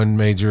made one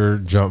major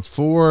jump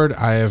forward.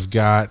 I have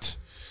got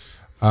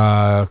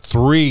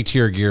 3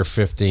 tier gear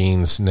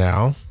 15s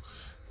now.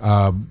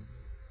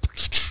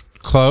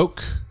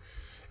 Cloak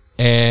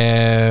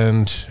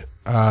and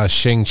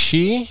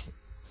Shang-Chi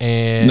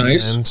and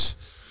nice.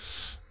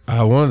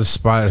 One of the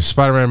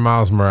Spider-Man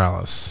Miles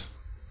Morales.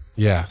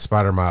 Yeah,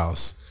 Spider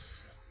Miles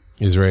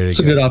is ready to go. It's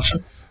a good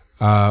option.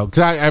 Because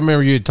I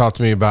remember you had talked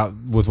to me about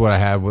with what I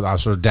had with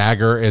Officer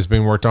Dagger is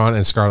being worked on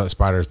and Scarlet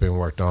Spider is being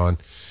worked on.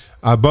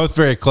 Both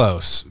very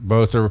close.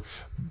 Both are.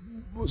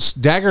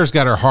 Dagger's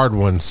got her hard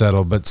one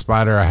settled, but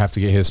Spider I have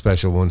to get his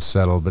special one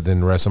settled. But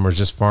then the rest of them are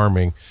just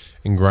farming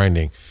and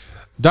grinding.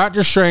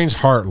 Doctor Strange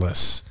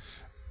Heartless.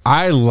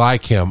 I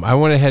like him. I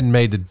went ahead and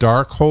made the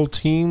Darkhold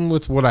team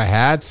with what I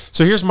had.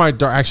 So here's my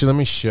dark. Actually, let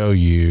me show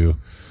you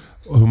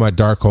who my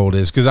Darkhold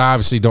is because I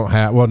obviously don't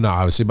have. Well, no,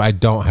 obviously, but I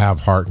don't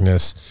have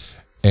Harkness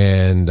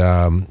and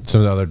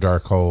some of the other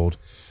Darkhold.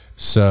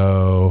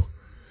 So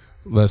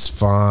let's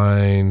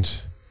go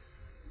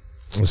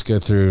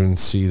through and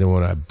see the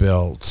one I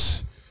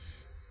built.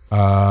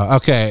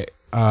 Okay,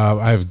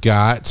 I've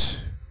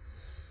got.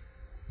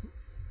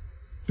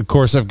 Of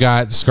course, I've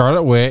got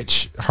Scarlet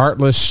Witch,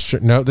 Heartless.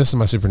 No, this is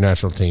my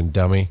Supernatural team,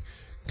 dummy.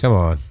 Come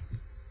on.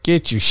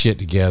 Get your shit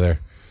together.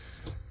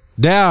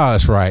 Now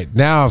that's right.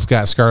 Now I've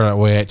got Scarlet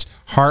Witch,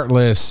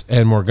 Heartless,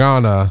 and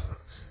Morgana.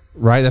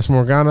 Right? That's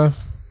Morgana?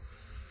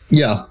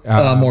 Yeah,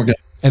 Morgana.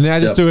 And then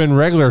I just threw in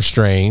regular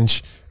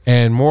Strange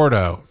and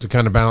Mordo to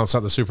kind of balance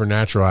out the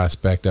supernatural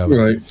aspect of it.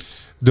 Right.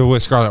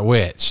 With Scarlet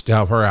Witch to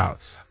help her out.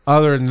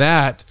 Other than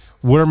that,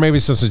 what are maybe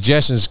some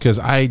suggestions? Because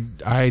I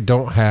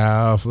don't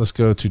have. Let's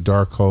go to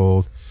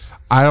Darkhold.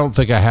 I don't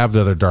think I have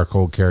the other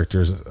Darkhold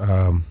characters.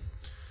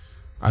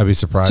 I'd be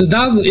surprised. So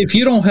now, if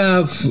you don't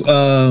have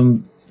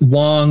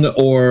Wong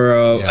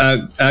or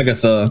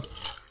Agatha,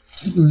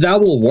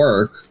 that will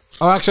work.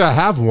 Oh, actually, I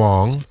have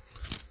Wong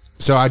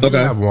So I do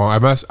have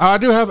one. I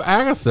do have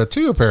Agatha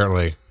too,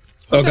 apparently.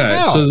 What the Okay,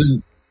 hell? so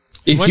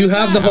if When you did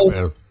have that the whole,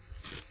 happen?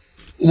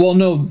 well,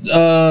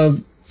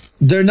 no,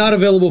 they're not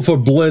available for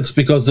Blitz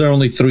because they're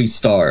only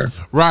 3-star,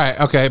 Right.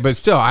 Okay, but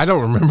still, I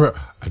don't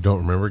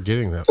remember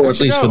getting them. or at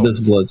Actually, least no. for this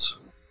Blitz.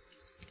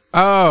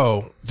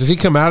 Oh, does he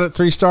come out at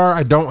 3-star?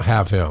 I don't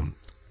have him.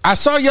 I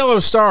saw yellow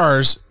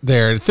stars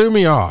there. It threw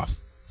me off.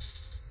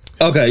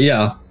 Okay,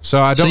 yeah. So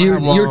I So don't you're,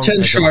 have Wong. you're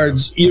 10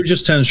 shards. You're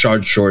just 10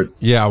 shards short.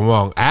 Yeah,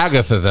 Wong.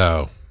 Agatha,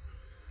 though.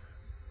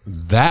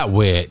 That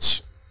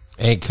witch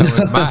ain't coming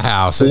to my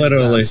house anytime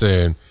Literally.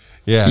 soon.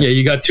 Yeah. Yeah,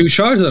 you got 2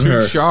 shards on 2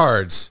 her.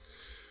 shards.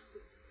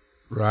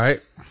 Right?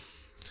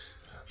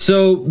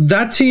 So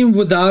that team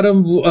without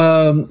him,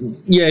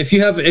 if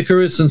you have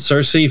Icarus and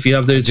Cersei, if you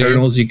have the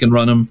Eternals, you can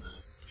run them.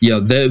 Yeah,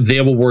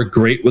 they will work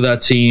great with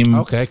that team.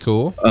 Okay,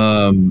 cool.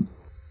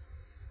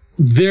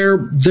 They're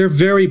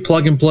very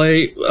plug and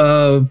play.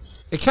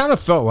 It kind of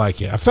felt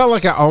like it. I felt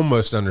like I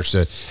almost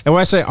understood. And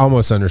when I say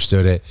almost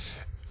understood it,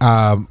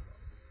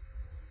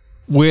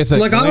 with a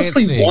like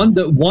honestly,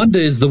 glancing- Wanda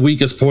is the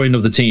weakest point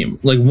of the team.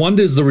 Like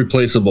Wanda is the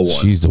replaceable one.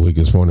 She's the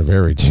weakest point of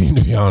every team,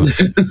 to be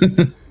honest.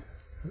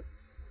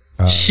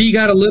 She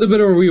got a little bit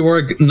of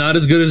rework, not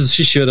as good as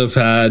she should have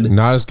had.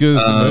 Not as good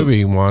as the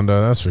movie Wanda,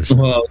 that's for sure.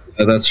 Well,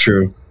 yeah, that's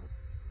true.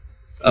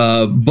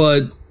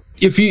 But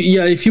if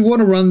you want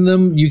to run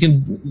them, you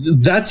can.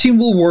 That team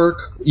will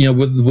work.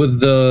 With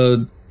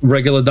the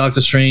regular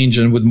Doctor Strange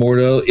and with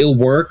Mordo, it'll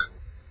work.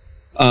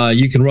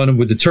 You can run them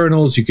with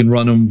Eternals. You can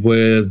run them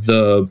with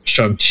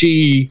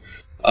Shang-Chi,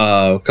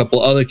 a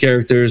couple other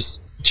characters.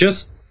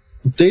 Just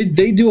they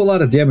do a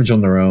lot of damage on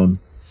their own.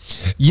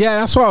 Yeah,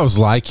 that's what I was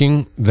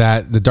liking,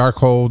 that the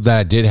Darkhold that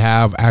I did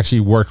have actually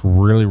worked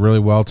really, really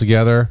well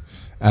together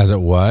as it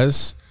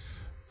was.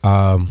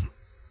 Got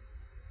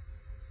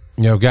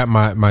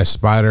my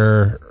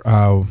spider,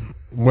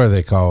 what are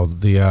they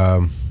called?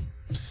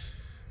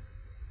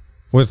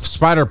 With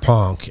Spider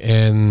Punk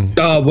and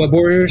Web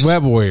Warriors.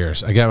 Web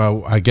Warriors. I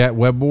got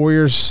Web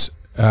Warriors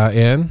in,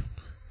 and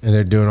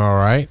they're doing all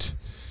right.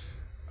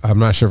 I'm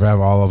not sure if I have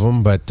all of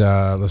them, but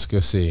let's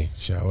go see,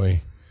 shall we?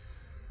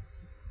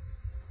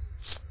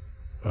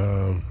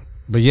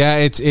 But yeah,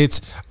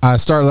 it's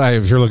Starlight.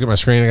 If you're looking at my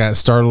screen, I got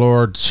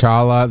Star-Lord,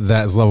 T'Challa.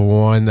 That's level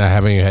 1. I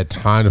haven't even had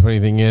time to put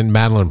anything in.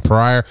 Madeline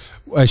Pryor.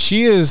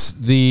 She is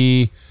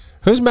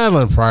who's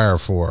Madeline Pryor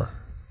for?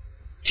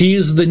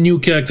 He's the new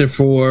character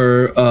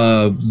for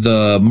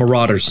the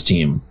Marauders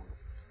team.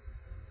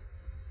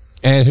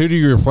 And who do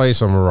you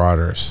replace on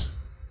Marauders?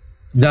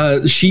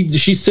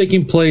 She's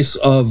taking place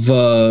of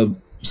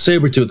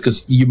Sabretooth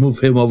because you move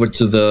him over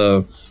to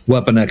the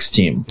Weapon X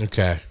team.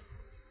 Okay.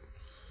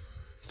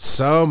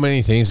 So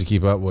many things to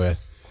keep up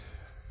with.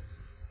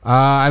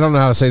 I don't know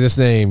how to say this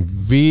name.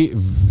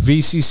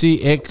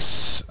 VCCX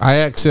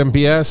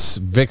IXMPS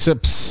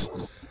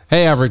Vixups.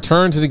 Hey, I've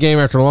returned to the game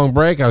after a long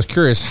break. I was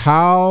curious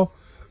how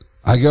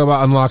I go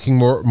about unlocking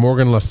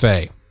Morgan Le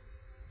Fay.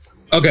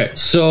 Okay,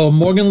 so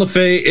Morgan Le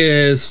Fay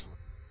is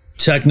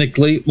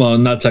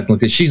not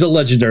technically, she's a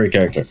legendary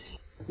character.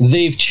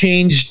 They've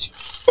changed,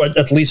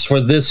 at least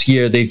for this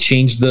year, they've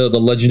changed the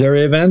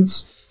legendary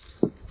events.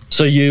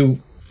 So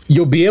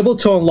you'll be able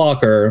to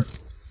unlock her,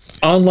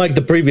 unlike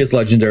the previous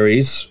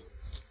legendaries,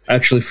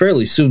 actually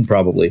fairly soon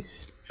probably,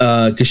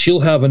 because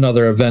she'll have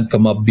another event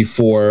come up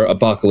before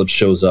Apocalypse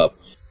shows up.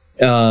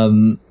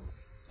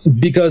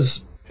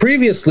 Because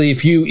previously,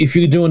 if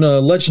you're doing a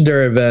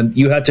legendary event,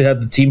 you had to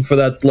have the team for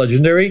that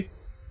legendary.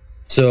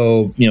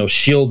 So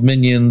shield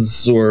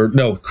minions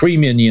Kree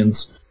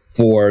minions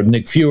for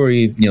Nick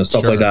Fury,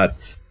 stuff like that.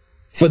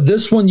 For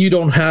this one, you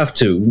don't have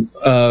to.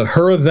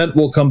 Her event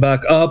will come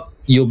back up.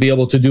 You'll be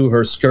able to do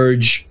her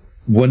Scourge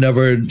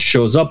whenever it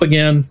shows up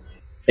again,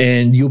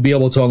 and you'll be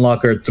able to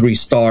unlock her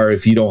 3-star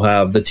if you don't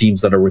have the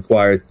teams that are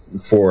required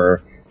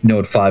for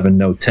Node 5 and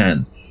Node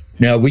 10.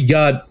 Now, we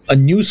got a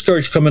new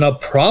Scourge coming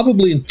up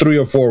probably in 3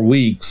 or 4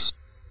 weeks,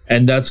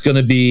 and that's going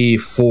to be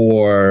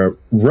for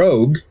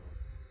Rogue,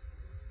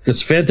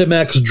 because Phantom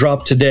X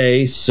dropped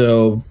today,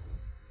 so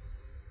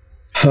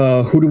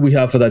who do we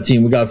have for that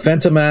team? We got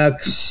Phantom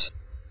X,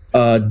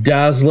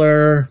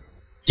 Dazzler,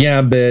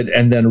 Gambit,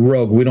 and then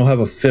Rogue. We don't have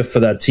a 5th for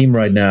that team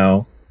right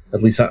now.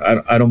 At least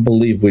I don't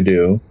believe we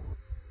do.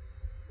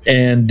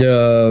 And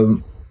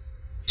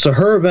so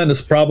her event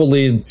is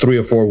probably in 3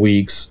 or 4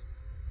 weeks.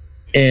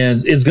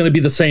 And it's going to be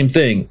the same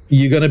thing.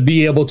 You're going to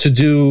be able to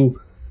do,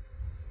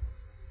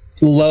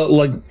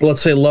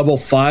 let's say, level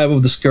 5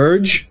 of the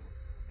Scourge,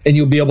 and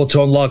you'll be able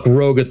to unlock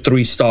Rogue at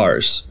 3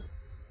 stars.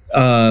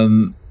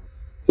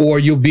 Or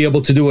you'll be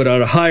able to do it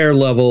at a higher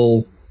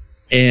level,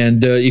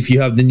 and if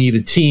you have the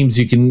needed teams,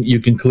 you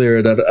can clear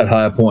it at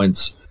higher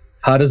points.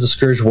 How does the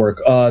Scourge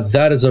work?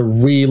 That is a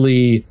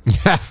really,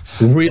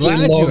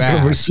 really long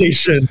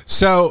conversation.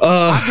 So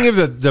I can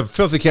give the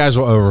filthy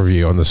casual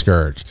overview on the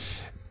Scourge.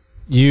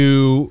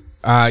 You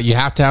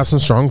have to have some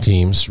strong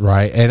teams,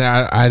 right? And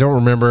I don't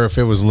remember if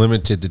it was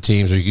limited to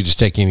teams or you could just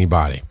take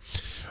anybody.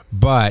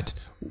 But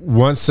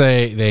once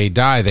they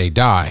die, they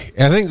die.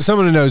 And I think some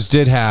of the nodes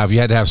you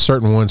had to have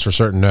certain ones for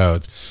certain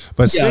nodes.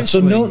 But yeah, so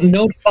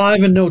Node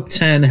 5 and Node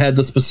 10 had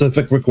the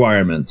specific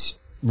requirements.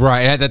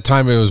 Right. At that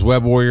time, it was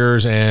Web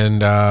Warriors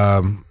and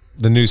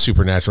the new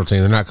Supernatural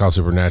team. They're not called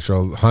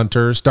Supernatural.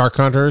 Dark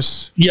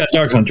Hunters. Yeah,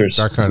 Dark Hunters.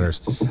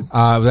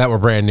 That were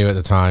brand new at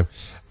the time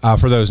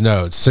for those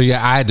nodes. So,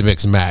 yeah, I had to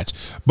mix and match.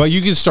 But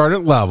you can start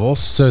at levels.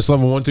 So it's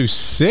level 1 through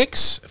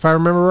 6, if I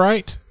remember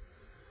right.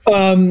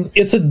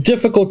 It's a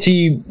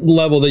difficulty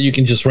level that you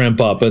can just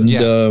ramp up. And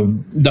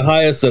the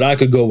highest that I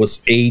could go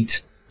was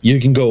 8. You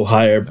can go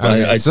higher.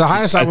 Okay. So the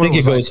highest I went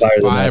was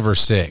like 5 or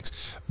 6.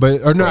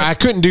 I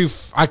couldn't do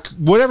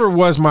whatever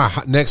was my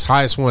next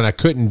highest one. I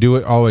couldn't do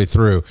it all the way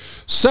through.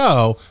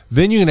 So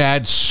then you can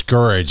add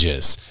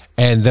scourges,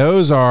 and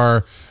those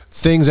are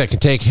things that can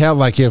take health.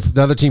 Like if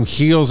the other team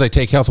heals, they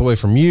take health away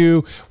from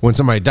you. When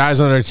somebody dies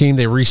on their team,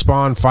 they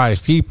respawn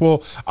 5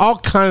 people. All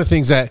kind of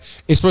things that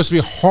it's supposed to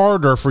be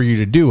harder for you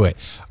to do it.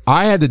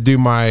 I had to do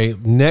my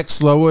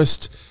next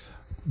lowest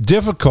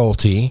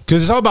difficulty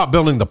because it's all about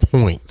building the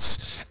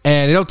points,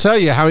 and it'll tell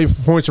you how many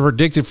points are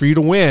predicted for you to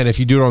win if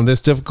you do it on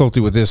this difficulty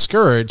with this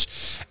scourge,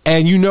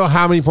 and you know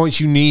how many points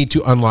you need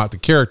to unlock the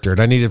character. And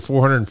I needed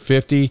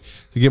 450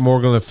 to get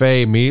Morgan Le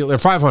Fay immediately, or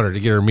 500 to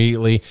get her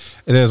immediately,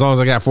 and then as long as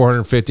I got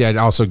 450, I'd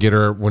also get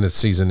her when the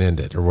season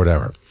ended or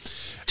whatever.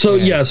 So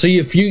so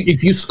if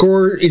you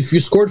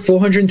scored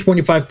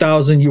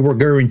 425,000, you were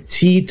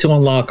guaranteed to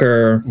unlock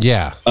her.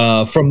 Yeah.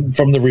 From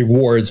the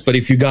rewards, but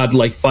if you got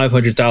like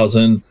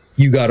 500,000,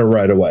 you got her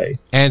right away.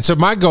 And so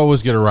my goal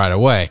was get her right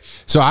away.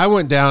 So I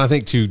went down, I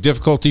think, to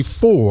difficulty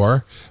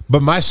 4,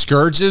 but my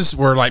scourges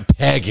were like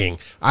pegging.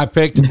 I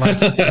picked like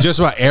just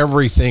about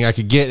everything I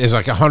could get is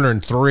like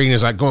 103, and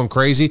it's like going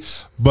crazy,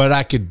 but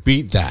I could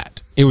beat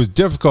that. It was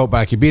difficult, but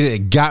I could beat it.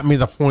 It got me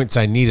the points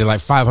I needed, like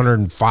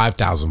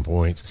 505,000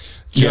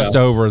 points, just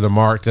over the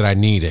mark that I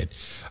needed.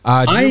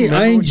 I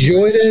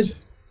enjoyed it.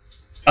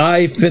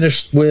 I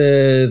finished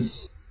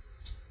with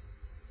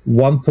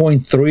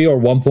 1.3 or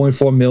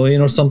 1.4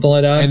 million or something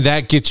like that. And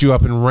that gets you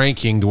up in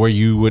ranking to where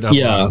you would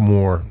unlock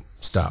more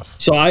stuff.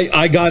 So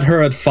I got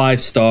her at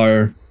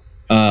 5-star.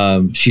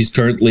 She's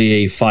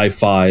currently a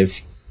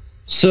 5.5.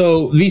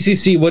 So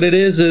VCC, what it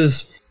is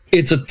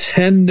it's a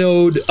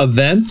 10-node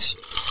event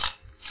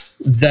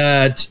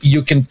that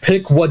you can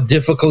pick what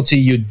difficulty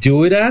you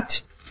do it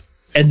at,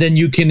 and then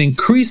you can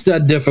increase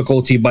that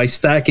difficulty by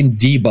stacking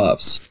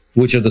debuffs,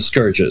 which are the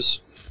scourges.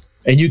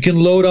 And you can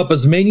load up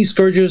as many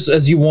scourges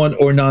as you want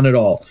or none at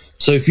all.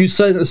 So if you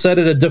set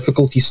it at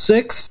difficulty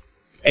 6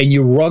 and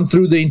you run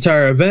through the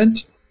entire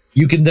event,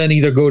 you can then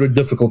either go to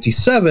difficulty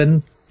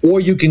 7, or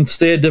you can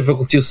stay at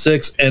difficulty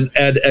 6 and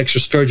add extra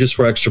scourges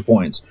for extra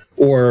points.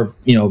 Or,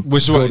 go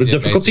to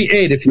difficulty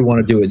 8 if you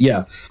want to do it.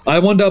 Yeah. I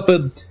wound up at...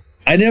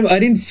 I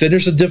didn't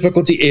finish the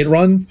difficulty 8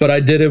 run, but I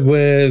did it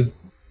with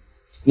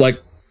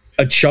like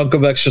a chunk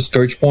of extra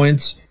scourge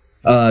points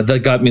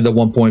that got me the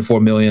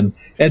 1.4 million.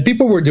 And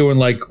people were doing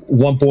like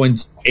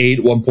 1.8,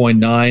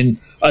 1.9.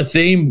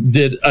 Athame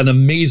did an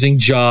amazing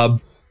job.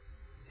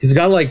 He's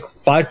got like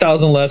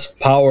 5,000 less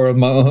power,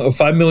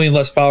 5 million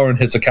less power in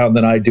his account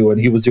than I do, and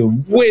he was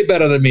doing way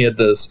better than me at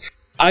this.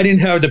 I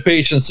didn't have the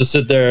patience to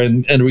sit there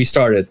and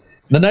restart it.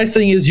 The nice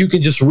thing is you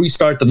can just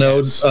restart the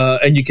node,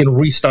 and you can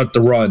restart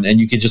the run, and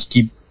you can just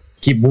keep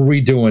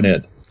redoing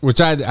it.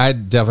 Which I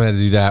definitely had to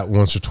do that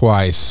once or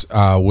twice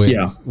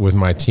with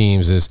my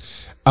teams.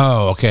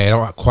 I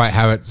don't quite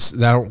have it.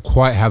 I don't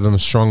quite have them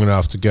strong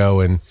enough to go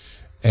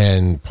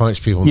and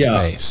punch people in the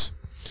face.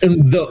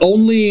 And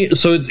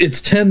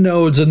it's 10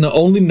 nodes, and the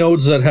only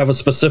nodes that have a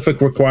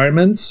specific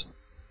requirements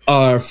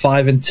are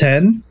 5 and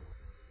 10,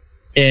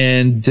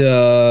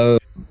 and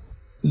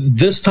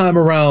this time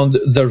around,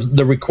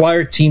 the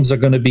required teams are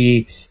going to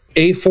be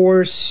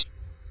A-Force,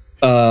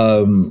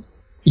 Young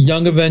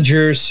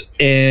Avengers,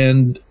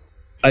 and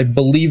I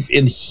believe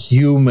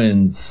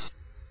Inhumans.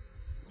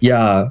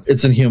 Yeah,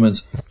 it's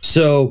Inhumans.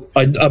 So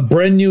a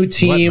brand new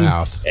team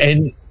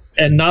and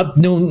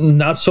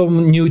not so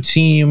new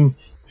team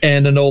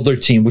and an older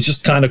team, which is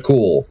kind of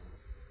cool.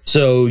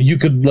 So you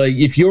could, like,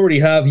 if you already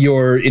have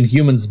your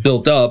Inhumans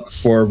built up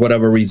for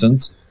whatever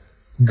reasons,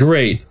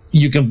 great.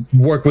 You can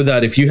work with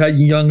that. If you had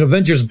Young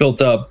Avengers built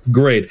up,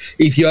 great.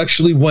 If you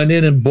actually went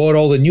in and bought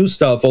all the new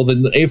stuff, all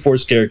the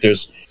A-Force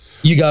characters,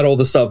 you got all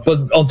the stuff.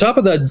 But on top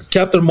of that,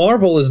 Captain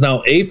Marvel is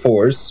now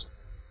A-Force,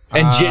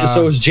 and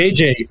so is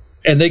JJ,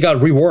 and they got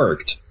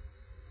reworked.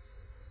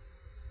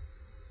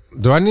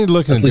 Do I need to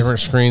look at a different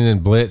screen than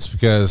Blitz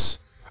because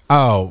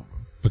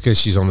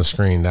she's on the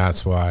screen?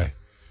 That's why.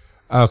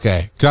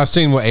 Okay, because I've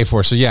seen what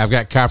A-Force. So yeah, I've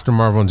got Captain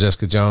Marvel and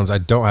Jessica Jones. I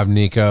don't have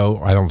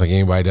Nico. I don't think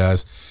anybody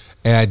does.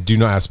 And I do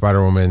not have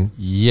Spider-Woman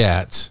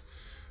yet.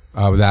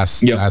 But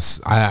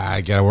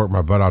I got to work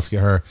my butt off to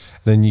get her.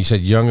 Then you said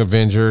Young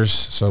Avengers,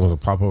 so I'm going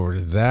to pop over to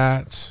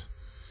that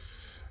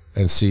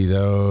and see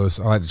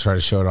those. I like to try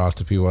to show it off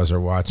to people as they're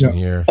watching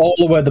here. All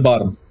the way at the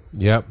bottom.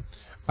 Yep.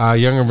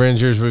 Young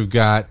Avengers, we've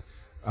got,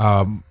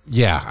 I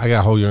got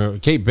a whole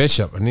Kate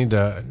Bishop. I need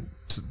to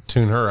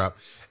tune her up.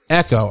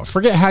 Echo. I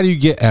forget, how do you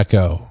get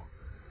Echo?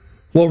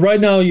 Well,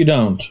 right now you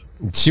don't.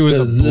 She was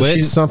a 'Cause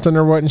blitz something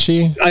or wasn't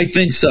she? I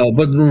think so,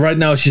 but right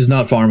now she's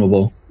not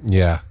farmable.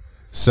 Yeah.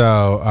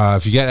 So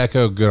if you get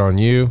Echo, good on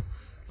you.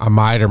 I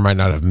might or might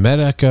not have met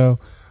Echo.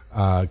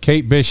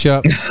 Kate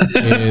Bishop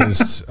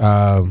is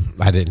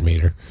I didn't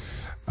meet her.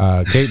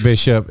 Kate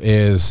Bishop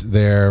is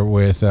there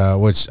with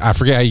which I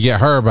forget how you get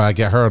her, but I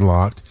get her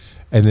unlocked.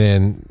 And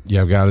then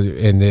I've got,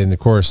 and then of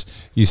course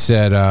you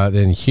said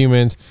then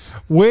humans,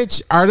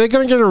 which are they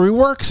going to get a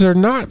rework? Because they're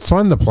not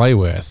fun to play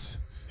with.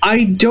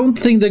 I don't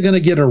think they're gonna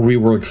get a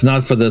rework,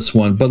 not for this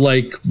one, but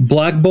like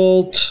Black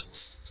Bolt,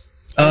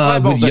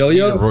 with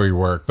Yo-Yo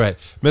rework, but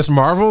Miss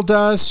Marvel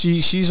does.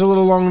 She's a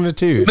little long in the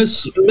tooth.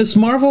 Miss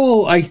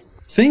Marvel, I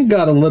think,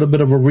 got a little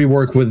bit of a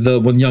rework with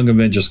when Young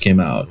Avengers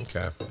came out.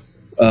 Okay,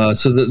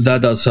 so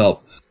that does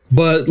help.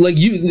 But like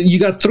you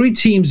got 3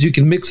 teams you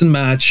can mix and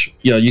match.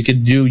 Yeah, you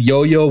could do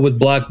Yo-Yo with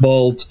Black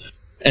Bolt,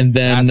 and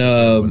then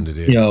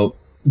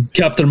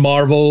Captain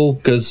Marvel,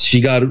 because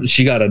she got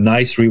a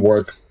nice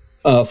rework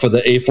for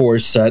the A4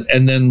 set,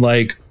 and then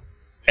like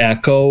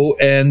Echo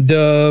and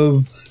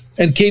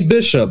Kate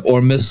Bishop,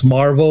 or Miss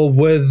Marvel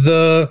with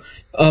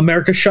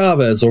America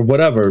Chavez or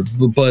whatever.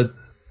 But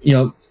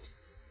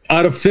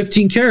out of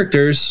 15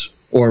 characters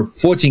or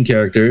 14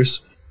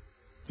 characters,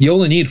 you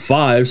only need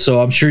 5, so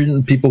I'm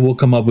sure people will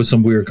come up with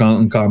some weird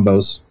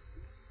combos.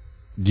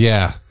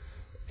 Yeah,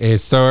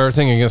 it's throw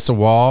everything against the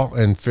wall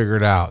and figure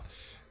it out.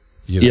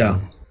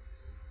 Yeah,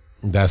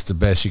 that's the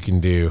best you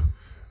can do.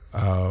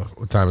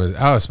 What time is it?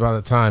 Oh, it's about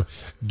that time.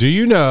 Do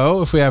you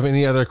know if we have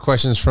any other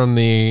questions from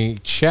the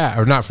chat,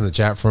 or not from the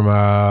chat, from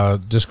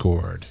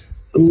Discord?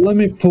 Let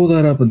me pull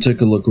that up and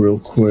take a look real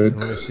quick.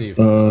 Let me see if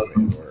it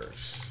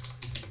works.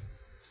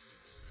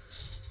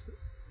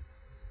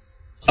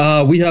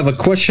 We have a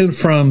question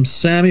from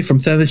Sammy from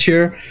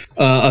Thanachair.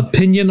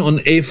 Opinion on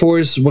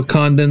A4's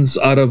Wakandans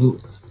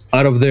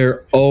out of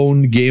their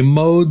own game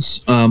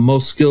modes.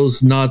 Most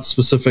skills not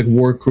specific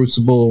War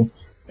Crucible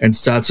and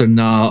stats are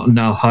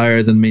now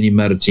higher than many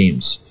meta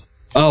teams.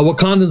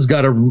 Wakanda's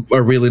got a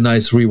really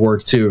nice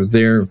rework too.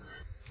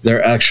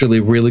 They're actually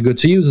really good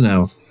to use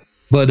now.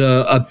 But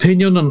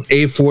opinion on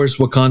A4's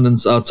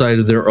Wakandans outside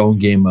of their own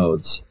game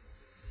modes.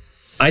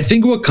 I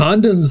think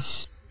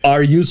Wakandans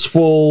are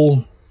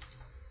useful.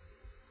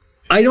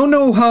 I don't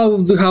know how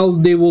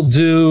they will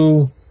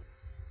do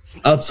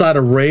outside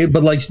of raid,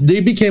 but like they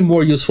became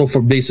more useful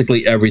for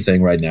basically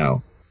everything right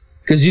now.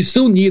 Because you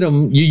still need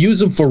them. You use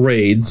them for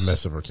raids. I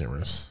messed up our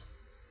cameras.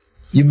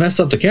 You messed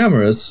up the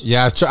cameras?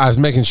 Yeah, I was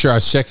making sure I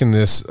was checking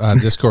this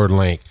Discord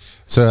link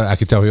so I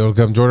could tell people to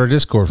come join our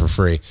Discord for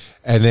free.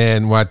 And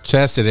then when I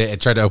tested it,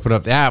 it tried to open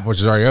up the app,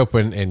 which is already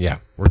open. And yeah,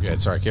 we're good.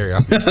 Sorry, carry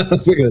on.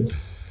 We're good.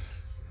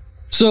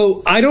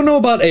 So I don't know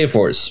about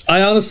A-Force.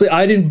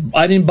 I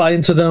didn't buy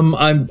into them.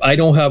 I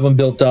don't have them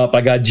built up.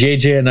 I got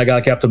JJ and I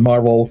got Captain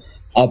Marvel.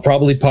 I'll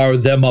probably power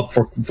them up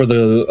for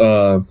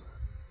the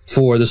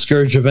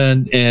Scourge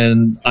event,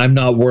 and I'm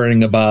not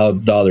worrying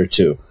about the other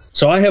 2.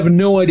 So I have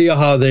no idea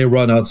how they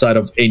run outside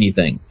of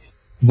anything.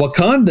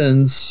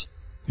 Wakandans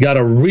got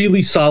a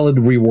really solid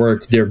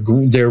rework.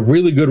 They're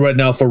really good right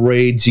now for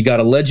raids. You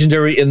got a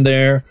legendary in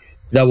there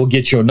that will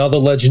get you another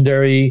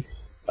legendary.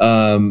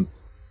 So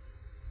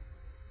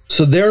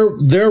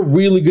they're a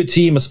really good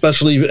team,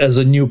 especially as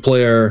a new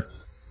player.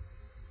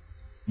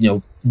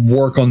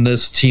 Work on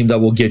this team that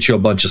will get you a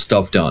bunch of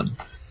stuff done.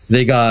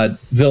 They got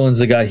villains,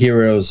 they got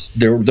heroes.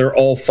 They're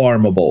all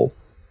farmable,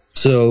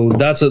 so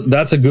that's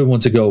a good one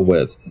to go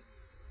with.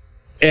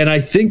 And I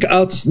think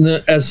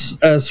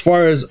as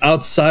far as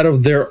outside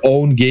of their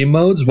own game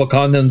modes,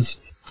 Wakandans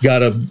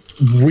got a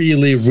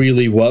really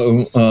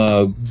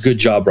good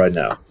job right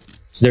now.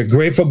 They're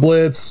great for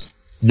blitz.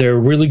 They're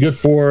really good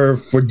for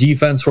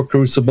defense for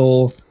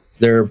Crucible.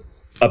 They're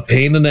a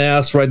pain in the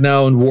ass right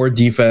now in war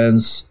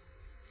defense.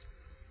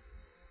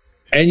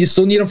 And you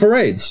still need them for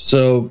raids.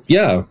 So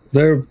yeah,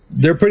 they're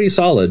pretty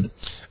solid.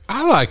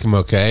 I like them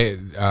okay.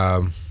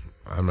 I'm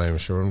not even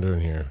sure what I'm doing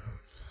here.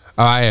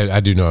 I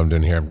do know what I'm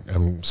doing here.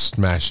 I'm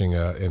smashing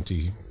a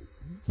empty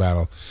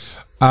battle.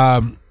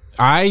 I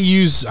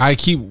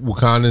keep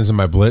Wakandans in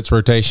my blitz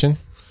rotation.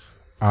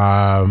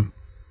 I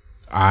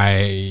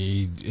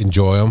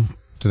enjoy them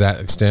to that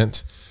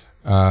extent.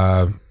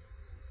 They're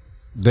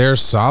a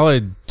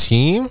solid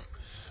team,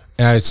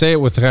 and I'd say it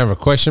with kind of a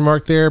question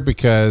mark there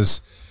because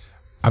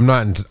I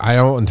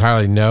don't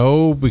entirely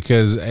know,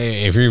 because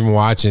if you're even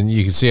watching,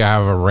 you can see I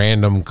have a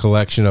random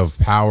collection of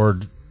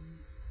powered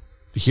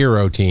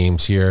hero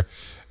teams here,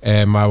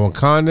 and my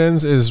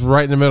Wakandans is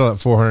right in the middle at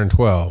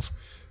 412.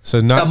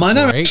 So mine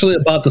are actually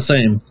about the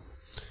same.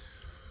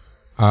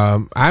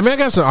 I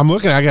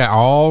got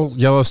all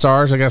yellow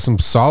stars. I got some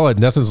solid,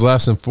 nothing's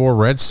less than 4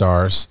 red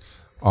stars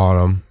on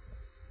them.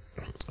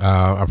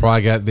 I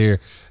probably got their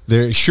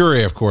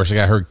Shuri, of course. I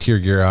got her tier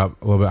gear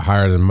up a little bit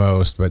higher than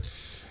most, but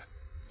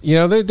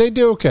they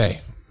do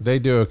okay. They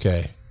do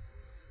okay.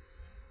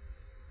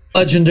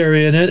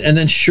 Legendary in it, and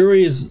then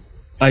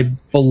I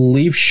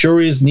believe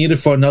Shuri is needed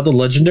for another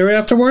legendary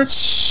afterwards.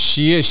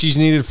 She is. She's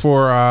needed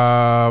for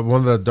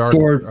one of the dark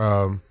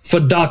for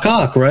Doc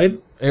Ock, right?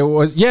 It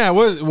was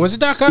was it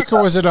Doc Ock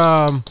or was it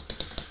I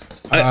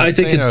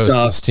think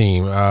Thanos' it's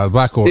team,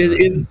 Black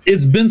Order?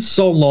 It's been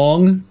so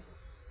long,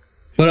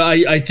 but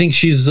I think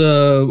she's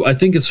I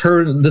think it's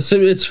her.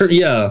 It's her.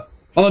 Yeah.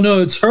 Oh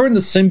no, it's her and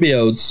the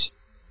symbiotes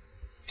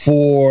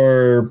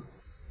for.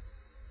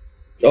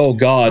 Oh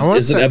God,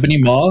 is it Ebony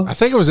Maw? I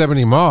think it was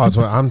Ebony Maw. Is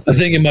what I'm I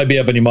think it might be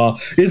Ebony Maw.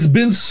 It's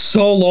been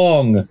so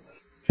long.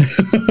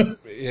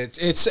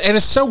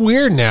 It's so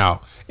weird now.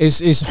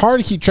 It's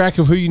hard to keep track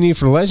of who you need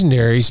for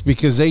legendaries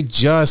because they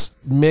just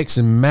mix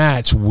and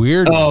match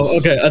weirdness. Oh,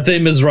 okay.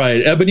 Athame is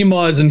right. Ebony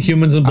Maw is in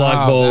Humans and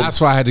Black Bolt.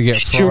 That's why I had to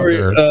get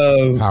powered.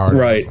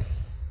 Right.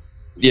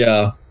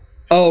 Yeah.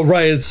 Oh,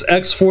 right. It's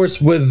X-Force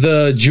with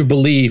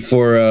Jubilee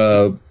for.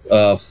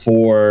 Oh,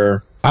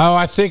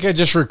 I think I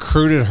just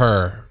recruited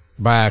her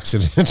by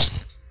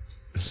accident.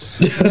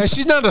 Yeah,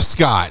 she's not a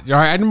Scot. All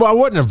right, I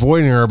wasn't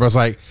avoiding her, but I was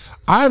like,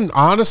 I'm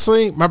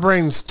honestly, my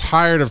brain's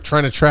tired of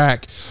trying to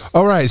track.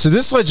 All right, so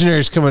this legendary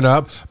is coming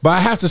up, but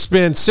I have to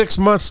spend 6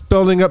 months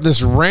building up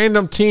this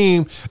random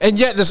team, and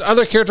yet this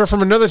other character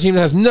from another team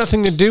that has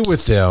nothing to do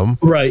with them.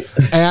 Right.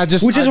 And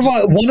which is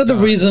why one of the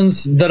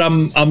reasons that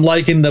I'm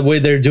liking the way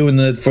they're doing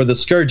it for the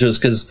Scourges,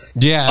 because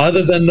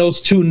other than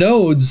those two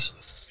nodes,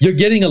 you're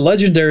getting a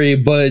legendary,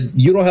 but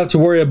you don't have to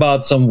worry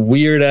about some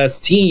weird ass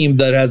team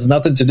that has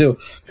nothing to do.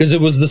 Because it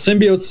was the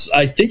symbiotes.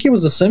 I think it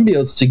was the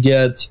symbiotes to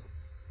get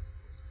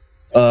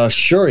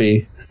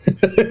Shuri.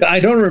 I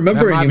don't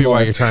remember that might anymore. Be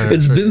why you're trying to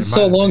it's been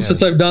so long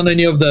since I've done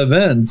any of the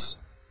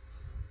events.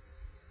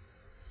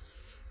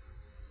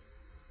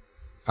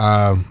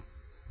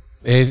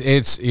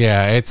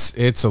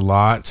 It's a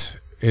lot.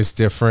 It's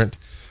different.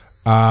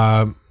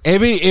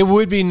 It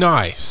would be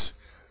nice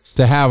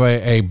to have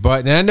a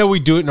button. And I know we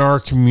do it in our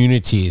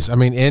communities. I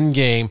mean, in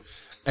game,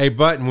 a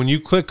button when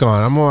you click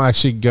on. I'm gonna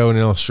actually go and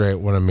illustrate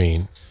what I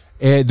mean.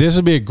 This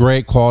would be a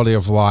great quality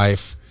of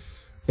life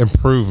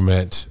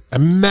improvement, a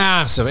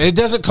massive. It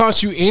doesn't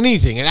cost you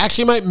anything. It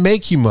actually might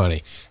make you money.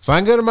 If I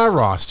can go to my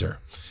roster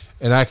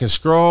and I can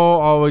scroll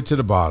all the way to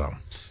the bottom,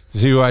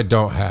 see who I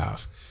don't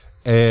have,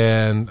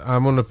 and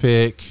I'm gonna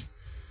pick.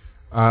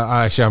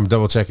 Actually, I'm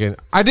double checking.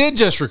 I did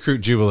just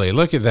recruit Jubilee.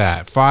 Look at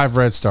that, 5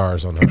 red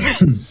stars on her.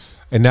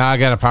 And now I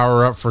got to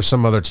power up for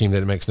some other team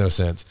that makes no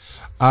sense.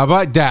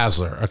 But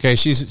Dazzler, okay,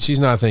 she's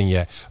not a thing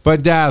yet.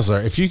 But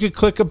Dazzler, if you could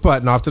click a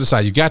button off to the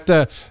side, you got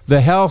the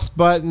health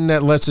button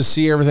that lets us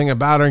see everything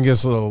about her and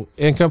gives us a little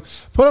income.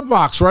 Put a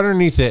box right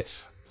underneath it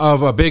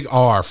of a big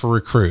R for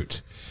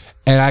recruit.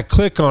 And I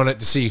click on it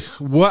to see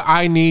what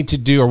I need to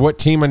do or what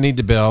team I need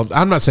to build.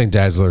 I'm not saying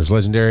Dazzler is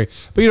legendary,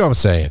 but you know what I'm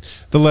saying.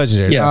 The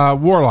legendary. Yeah.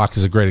 Warlock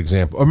is a great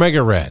example.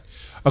 Omega Red.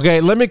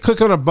 Okay, let me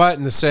click on a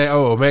button to say,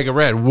 oh, Omega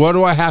Red. What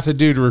do I have to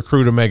do to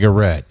recruit Omega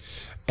Red?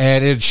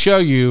 And it'd show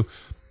you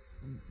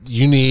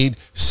need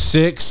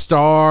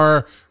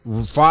 6-star,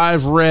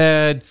 5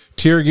 red,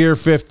 tier gear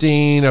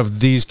 15 of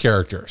these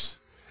characters.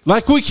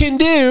 Like we can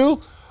do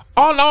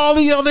on all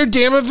the other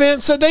damn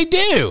events that they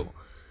do.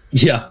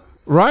 Yeah.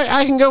 Right?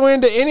 I can go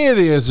into any of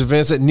these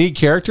events that need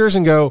characters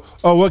and go,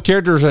 oh, what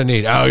characters do I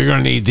need? Oh, you're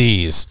going to need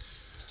these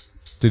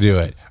to do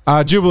it.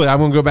 Jubilee, I'm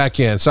going to go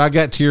back in. So I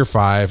got tier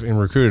 5 and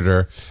recruited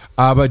her.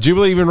 But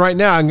Jubilee, even right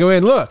now, I can go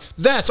in. Look,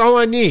 that's all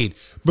I need.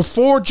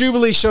 Before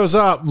Jubilee shows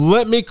up,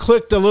 let me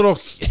click the little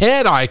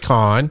head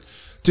icon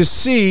to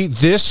see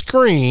this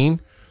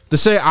screen to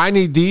say I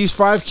need these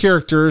 5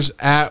 characters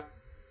at,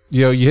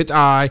 you hit the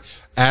I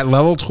at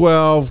level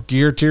 12,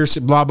 gear tier,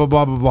 blah, blah,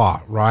 blah, blah,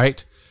 blah,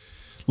 right?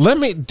 Let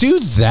me do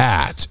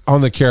that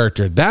on the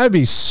character. That would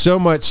be so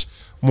much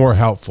more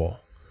helpful.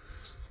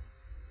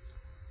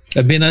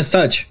 That'd be a nice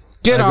touch.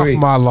 Get off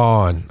my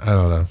lawn. I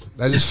don't know.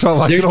 I just felt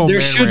like an old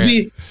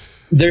man.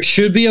 There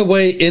should be a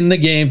way in the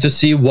game to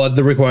see what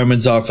the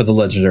requirements are for the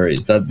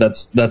legendaries.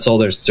 That's all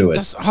there's to it.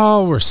 That's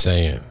all we're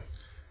saying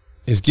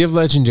is give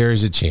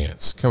legendaries a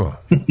chance. Come on.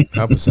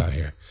 Help us out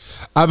here.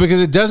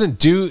 Because it doesn't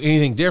do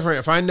anything different.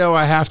 If I know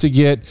I have to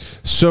get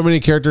so many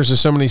characters to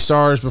so many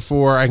stars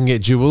before I can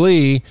get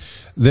Jubilee,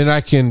 then I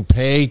can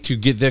pay to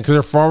get them because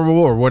they're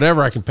farmable or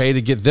whatever. I can pay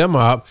to get them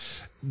up.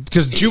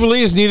 Because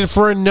Jubilee is needed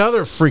for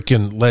another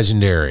freaking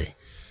legendary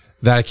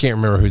that I can't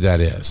remember who that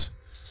is.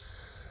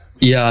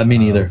 Yeah, me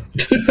neither.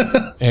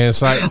 And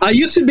it's like I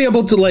used to be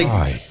able to like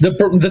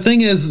the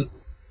thing is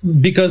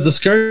because the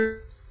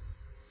Scourges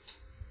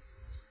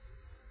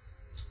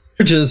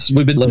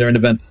we've been there an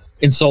event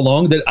in so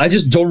long that I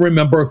just don't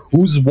remember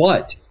who's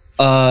what.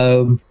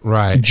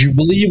 Right.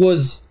 Jubilee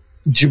was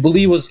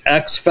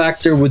X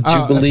Factor with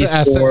Jubilee for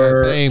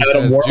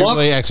Adam Warlock.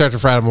 Jubilee X Factor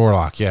for Adam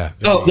Warlock. Yeah.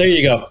 There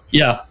you go.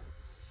 Yeah.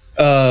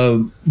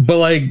 But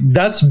like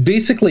that's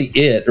basically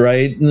it,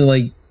 right?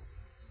 Like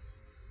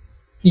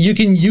you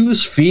can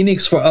use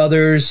Phoenix for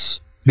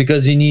others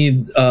because you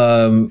need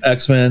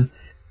X-Men.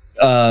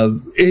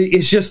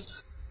 It's just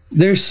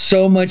there's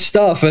so much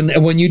stuff,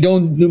 and when you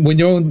don't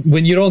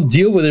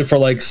deal with it for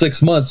like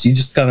 6 months, you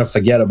just kind of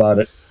forget about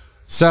it.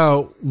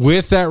 So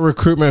with that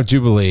recruitment of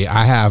Jubilee,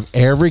 I have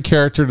every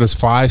character that's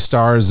 5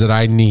 stars that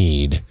I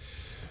need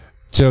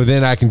So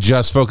then I can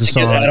just focus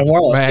on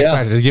my X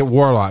Factor to get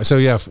Warlock. So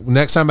yeah,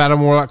 next time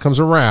Adam Warlock comes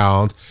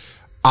around,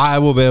 I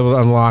will be able to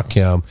unlock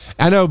him.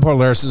 I know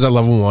Polaris is at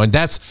level 1.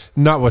 That's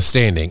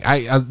notwithstanding.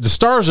 The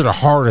stars are the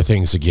harder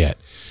things to get.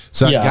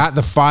 So I got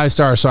the 5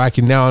 stars, so I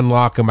can now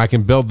unlock them. I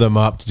can build them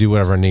up to do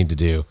whatever I need to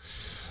do.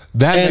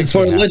 And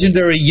for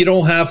legendary, you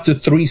don't have to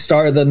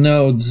 3-star the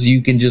nodes.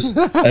 You can just,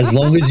 as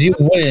long as you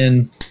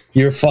win,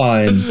 you're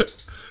fine.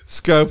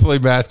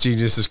 Scopely Math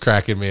Genius is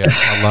cracking me up.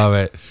 I love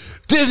it.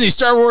 Disney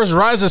Star Wars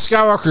Rise of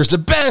Skywalker is the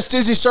best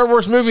Disney Star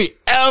Wars movie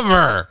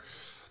ever.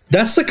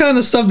 That's the kind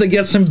of stuff that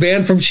gets him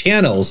banned from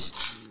channels.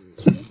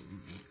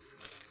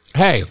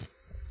 Hey,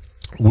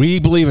 we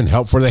believe in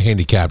help for the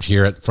handicapped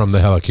here from the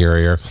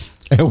Helicarrier.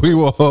 And we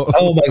will.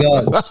 Oh my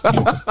God.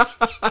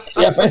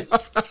 Damn it.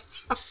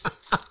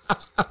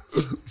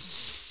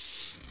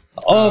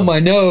 Oh, my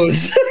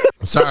nose.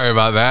 Sorry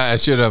about that. I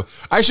should have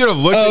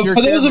looked at your camera.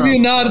 For those of you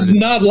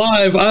not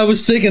live, I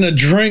was taking a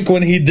drink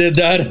when he did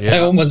that. Yeah. I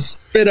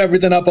almost spit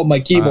everything up on my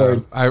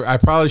keyboard. I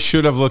probably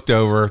should have looked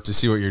over to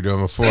see what you're doing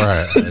before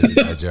I did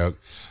that joke.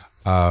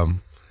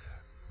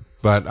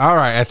 But all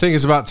right, I think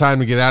it's about time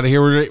to get out of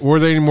here. Were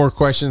there any more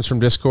questions from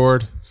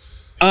Discord?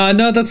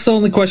 No, that's the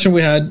only question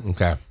we had.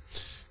 Okay.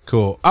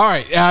 Cool. All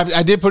right.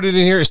 I did put it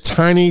in here. It's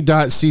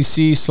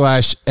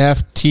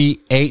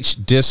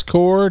tiny.cc/FTH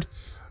Discord.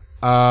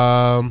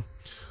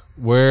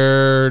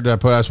 Where did I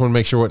put? I just want to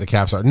make sure what the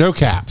caps are. No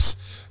caps.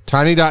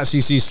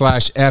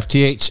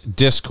 Tiny.cc/FTH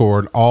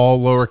Discord, all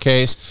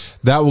lowercase.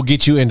 That will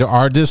get you into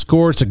our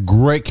Discord. It's a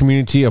great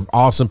community of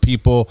awesome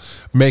people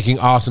making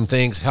awesome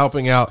things,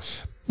 helping out.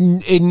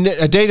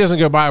 A day doesn't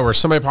go by where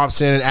somebody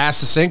pops in and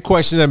asks the same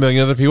question that a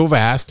million other people have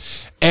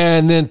asked,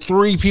 and then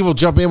 3 people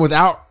jump in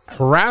without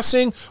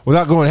harassing,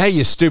 without going, hey,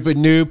 you stupid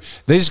noob.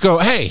 They just go,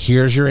 hey,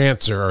 here's your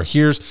answer, or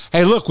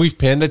hey, look, we've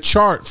pinned a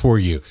chart for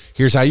you.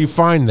 Here's how you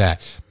find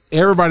that.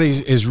 Everybody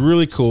is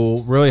really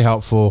cool, really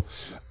helpful.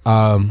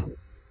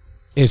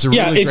 It's a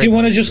really if you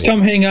want to just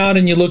come hang out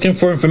and you're looking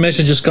for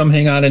information, just come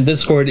hang out in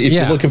Discord. If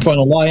you're looking for an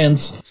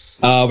alliance,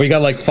 we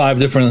got like 5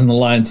 different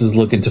alliances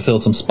looking to fill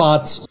some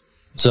spots.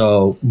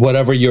 So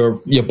whatever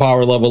your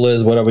power level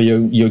is, whatever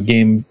your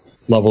game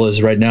level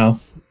is right now,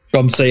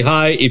 come say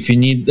hi. If you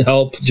need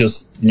help,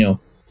 just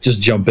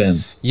jump in.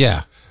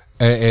 Yeah,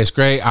 it's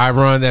great. I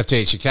run the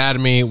FTH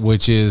Academy,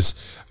 which is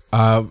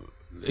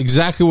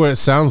exactly what it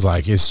sounds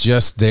like. It's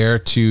just there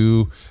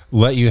to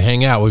let you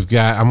hang out.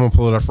 I'm going to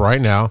pull it up right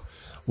now.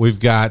 We've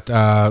got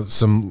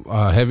some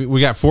heavy.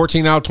 We got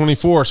 14 out of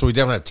 24, so we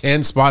definitely have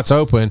 10 spots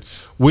open.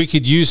 We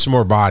could use some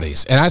more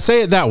bodies, and I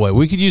say it that way.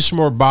 We could use some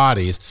more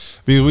bodies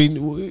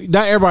because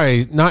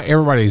not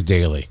everybody's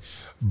daily,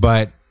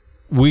 but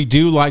we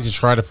do like to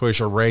try to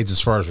push our raids as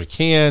far as we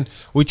can.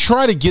 We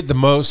try to get the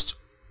most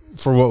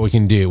for what we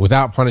can do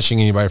without punishing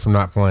anybody from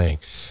not playing.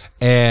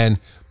 And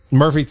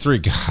Murphy 3,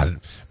 God,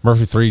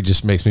 Murphy 3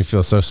 just makes me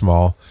feel so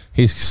small.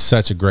 He's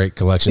such a great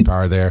collection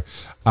power there.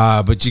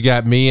 But you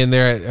got me in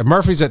there.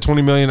 Murphy's at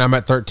 20 million. I'm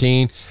at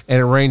 13,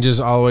 and it ranges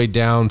all the way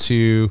down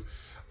to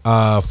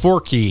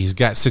Forky. He's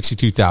got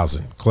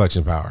 62,000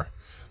 collection power.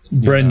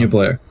 Brand new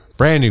player.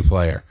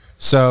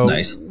 So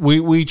nice.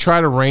 we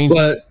try to range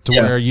it to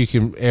where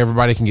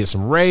everybody can get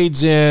some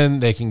raids in.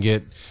 They can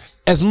get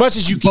as much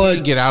as you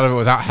can get out of it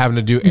without having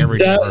to do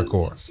everything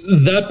hardcore.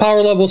 That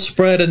power level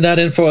spread and that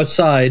info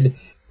aside,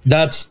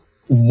 that's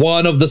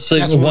one of the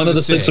 6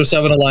 or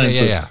 7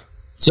 alliances. Yeah.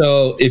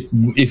 So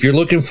if you're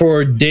looking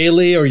for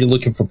daily or you're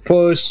looking for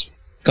push,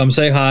 come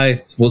say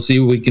hi. We'll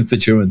see if we can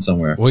fit you in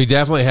somewhere. We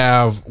definitely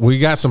have. We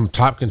got some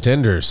top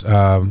contenders.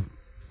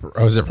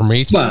 Was it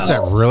Prometheus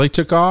that really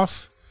took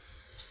off?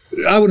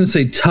 I wouldn't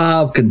say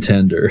top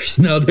contenders.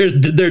 No,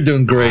 they're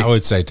doing great. I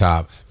would say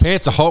top.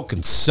 Pants of Hulk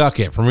can suck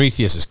it.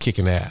 Prometheus is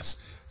kicking ass.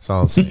 That's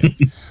all I'm saying.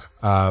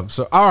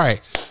 So all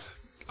right.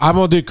 I'm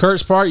going to do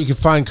Kurt's part. You can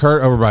find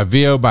Kurt over by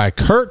VO by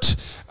Kurt.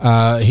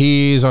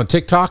 He's on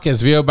TikTok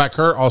as VO by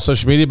Kurt, all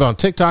social media, but on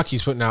TikTok,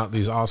 he's putting out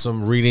these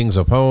awesome readings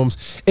of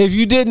poems. If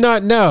you did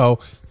not know,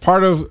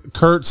 part of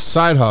Kurt's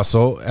side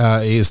hustle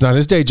is not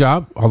his day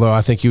job, although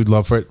I think he would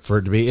love for it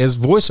to be, is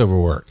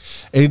voiceover work.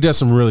 And he does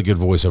some really good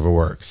voiceover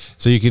work.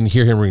 So you can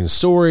hear him reading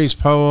stories,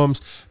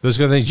 poems, those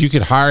kind of things. You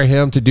could hire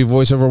him to do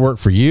voiceover work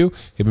for you.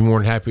 He'd be more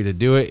than happy to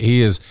do it.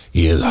 He is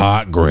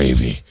hot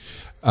gravy.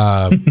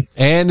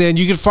 And then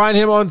you can find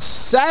him on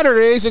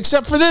Saturdays,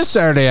 except for this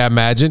Saturday, I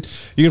imagine.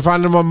 You can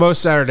find him on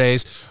most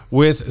Saturdays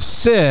with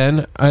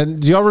Sin.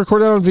 And do y'all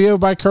record that on VO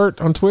by Kurt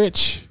on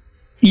Twitch?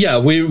 Yeah,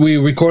 we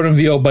record on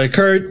VO by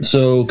Kurt,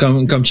 so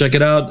come check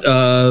it out.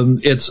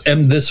 It's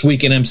This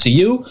Week in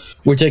MCU.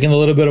 We're taking a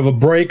little bit of a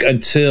break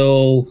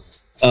until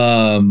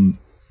the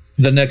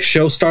next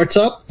show starts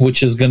up,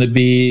 which is going to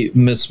be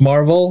Miss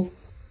Marvel,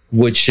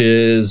 which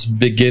is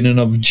beginning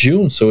of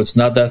June, so it's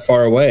not that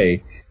far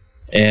away.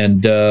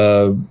 And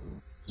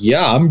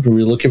I'm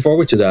really looking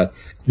forward to that.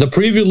 The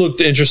preview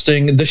looked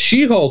interesting. The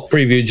She-Hulk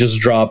preview just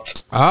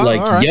dropped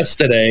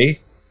yesterday,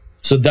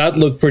 so that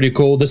looked pretty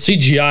cool. The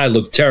CGI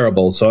looked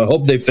terrible, so I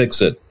hope they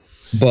fix it.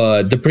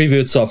 But the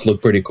preview itself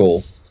looked pretty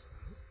cool.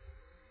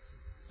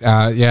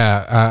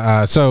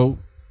 So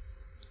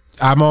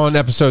I'm on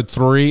episode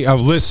 3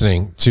 of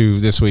listening to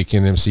This Week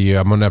in MCU.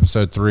 I'm on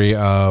episode 3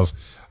 of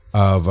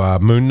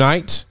Moon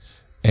Knight.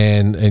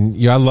 And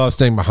I love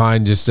staying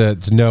behind just to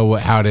know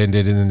how it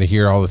ended and then to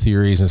hear all the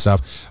theories and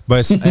stuff. But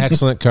it's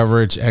excellent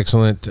coverage,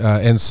 excellent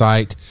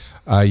insight.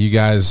 You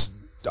guys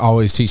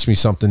always teach me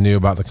something new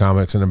about the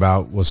comics and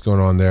about what's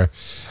going on there.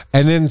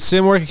 And then,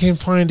 Sim, where can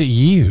find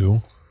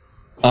you?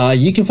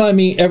 You can find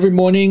me every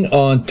morning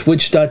on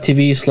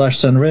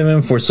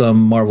twitch.tv/SunRaymond for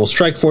some Marvel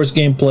Strike Force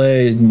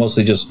gameplay,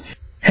 mostly just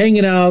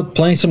hanging out,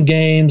 playing some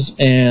games,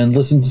 and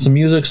listening to some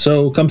music.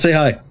 So come say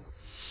hi.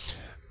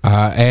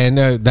 And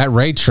that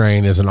raid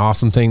train is an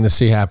awesome thing to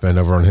see happen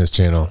over on his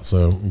channel.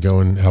 So go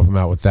and help him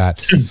out with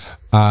that.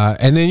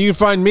 And then you can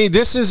find me.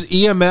 This is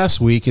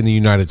EMS week in the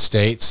United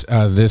States.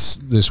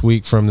 This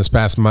week from this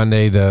past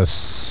Monday, the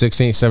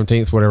 16th,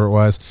 17th, whatever it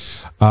was,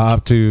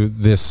 up to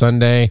this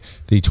Sunday,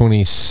 the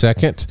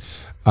 22nd,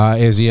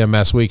 is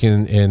EMS week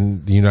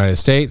in the United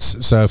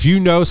States. So if you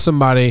know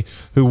somebody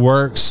who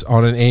works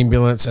on an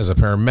ambulance as a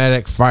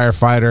paramedic,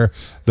 firefighter,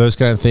 those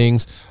kind of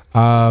things,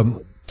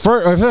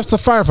 if that's a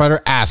firefighter,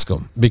 ask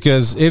them,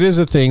 because it is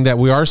a thing that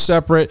we are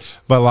separate,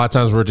 but a lot of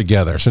times we're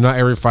together. So not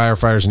every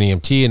firefighter is an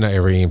EMT and not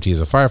every EMT is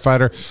a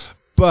firefighter.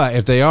 But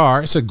if they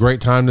are, it's a great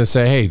time to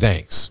say, hey,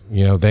 thanks.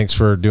 Thanks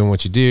for doing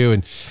what you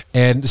do.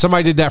 And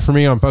somebody did that for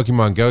me on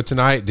Pokemon Go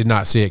tonight. Did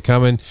not see it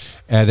coming.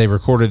 They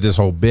recorded this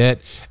whole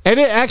bit. And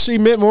it actually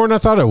meant more than I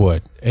thought it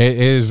would. It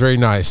is very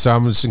nice. So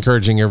I'm just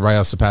encouraging everybody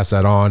else to pass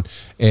that on.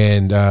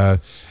 And,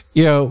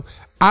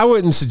 I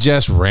wouldn't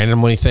suggest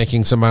randomly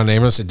thanking somebody on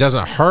ambulance. It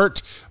doesn't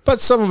hurt, but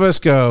some of us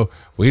go,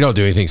 we don't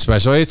do anything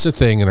special. It's a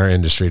thing in our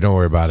industry. Don't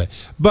worry about it.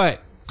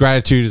 But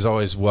gratitude is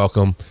always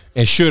welcome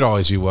and should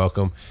always be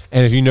welcome.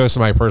 And if you know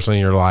somebody personally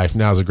in your life,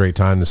 now's a great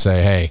time to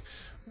say, hey,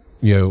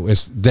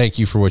 thank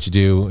you for what you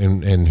do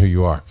and who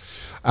you are.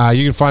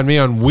 You can find me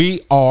on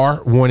We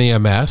Are One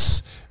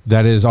EMS.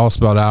 That is all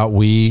spelled out.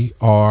 We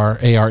are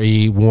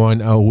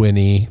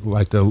ARE1ONE,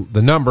 like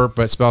the number,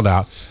 but spelled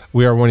out.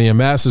 We Are One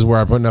EMS is where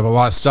I'm putting up a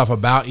lot of stuff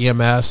about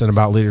EMS and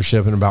about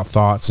leadership and about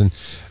thoughts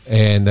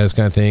and those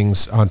kind of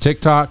things on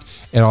TikTok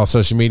and all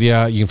social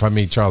media. You can find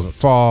me, Charles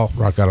McFall,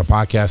 Rock Out of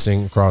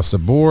Podcasting across the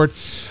board.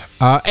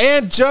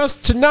 And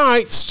just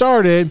tonight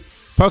started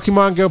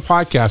Pokemon Go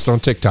podcast on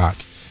TikTok.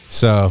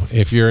 So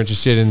if you're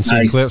interested in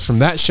seeing clips from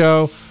that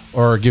show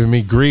or giving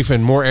me grief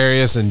in more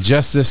areas than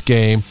just this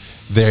game,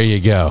 there you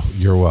go.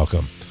 You're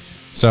welcome.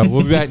 So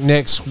we'll be back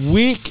next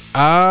week.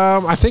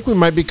 I think we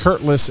might be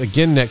Kurtless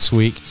again next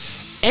week.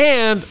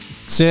 And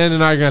Sin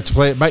and I are going to have to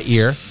play it by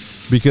ear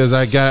because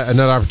I got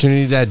another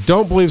opportunity that I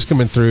don't believe is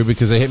coming through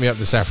because they hit me up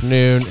this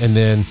afternoon. And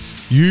then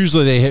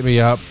usually they hit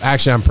me up.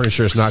 Actually, I'm pretty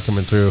sure it's not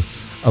coming through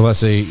unless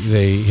they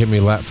hit me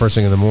first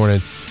thing in the morning.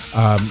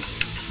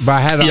 But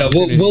I had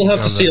we'll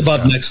have to see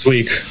about next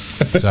week.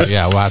 So,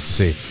 yeah, we'll have to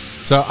see.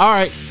 So, all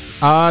right.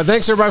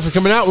 Thanks everybody for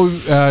coming out. We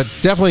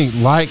definitely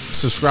like,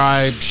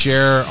 subscribe,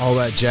 share, all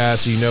that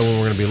jazz so you know when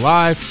we're going to be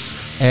live.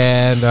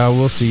 And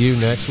we'll see you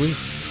next week.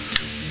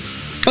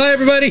 Bye,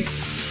 everybody.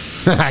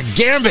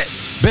 Gambit,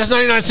 best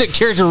 99-cent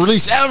character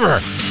release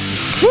ever.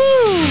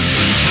 Woo!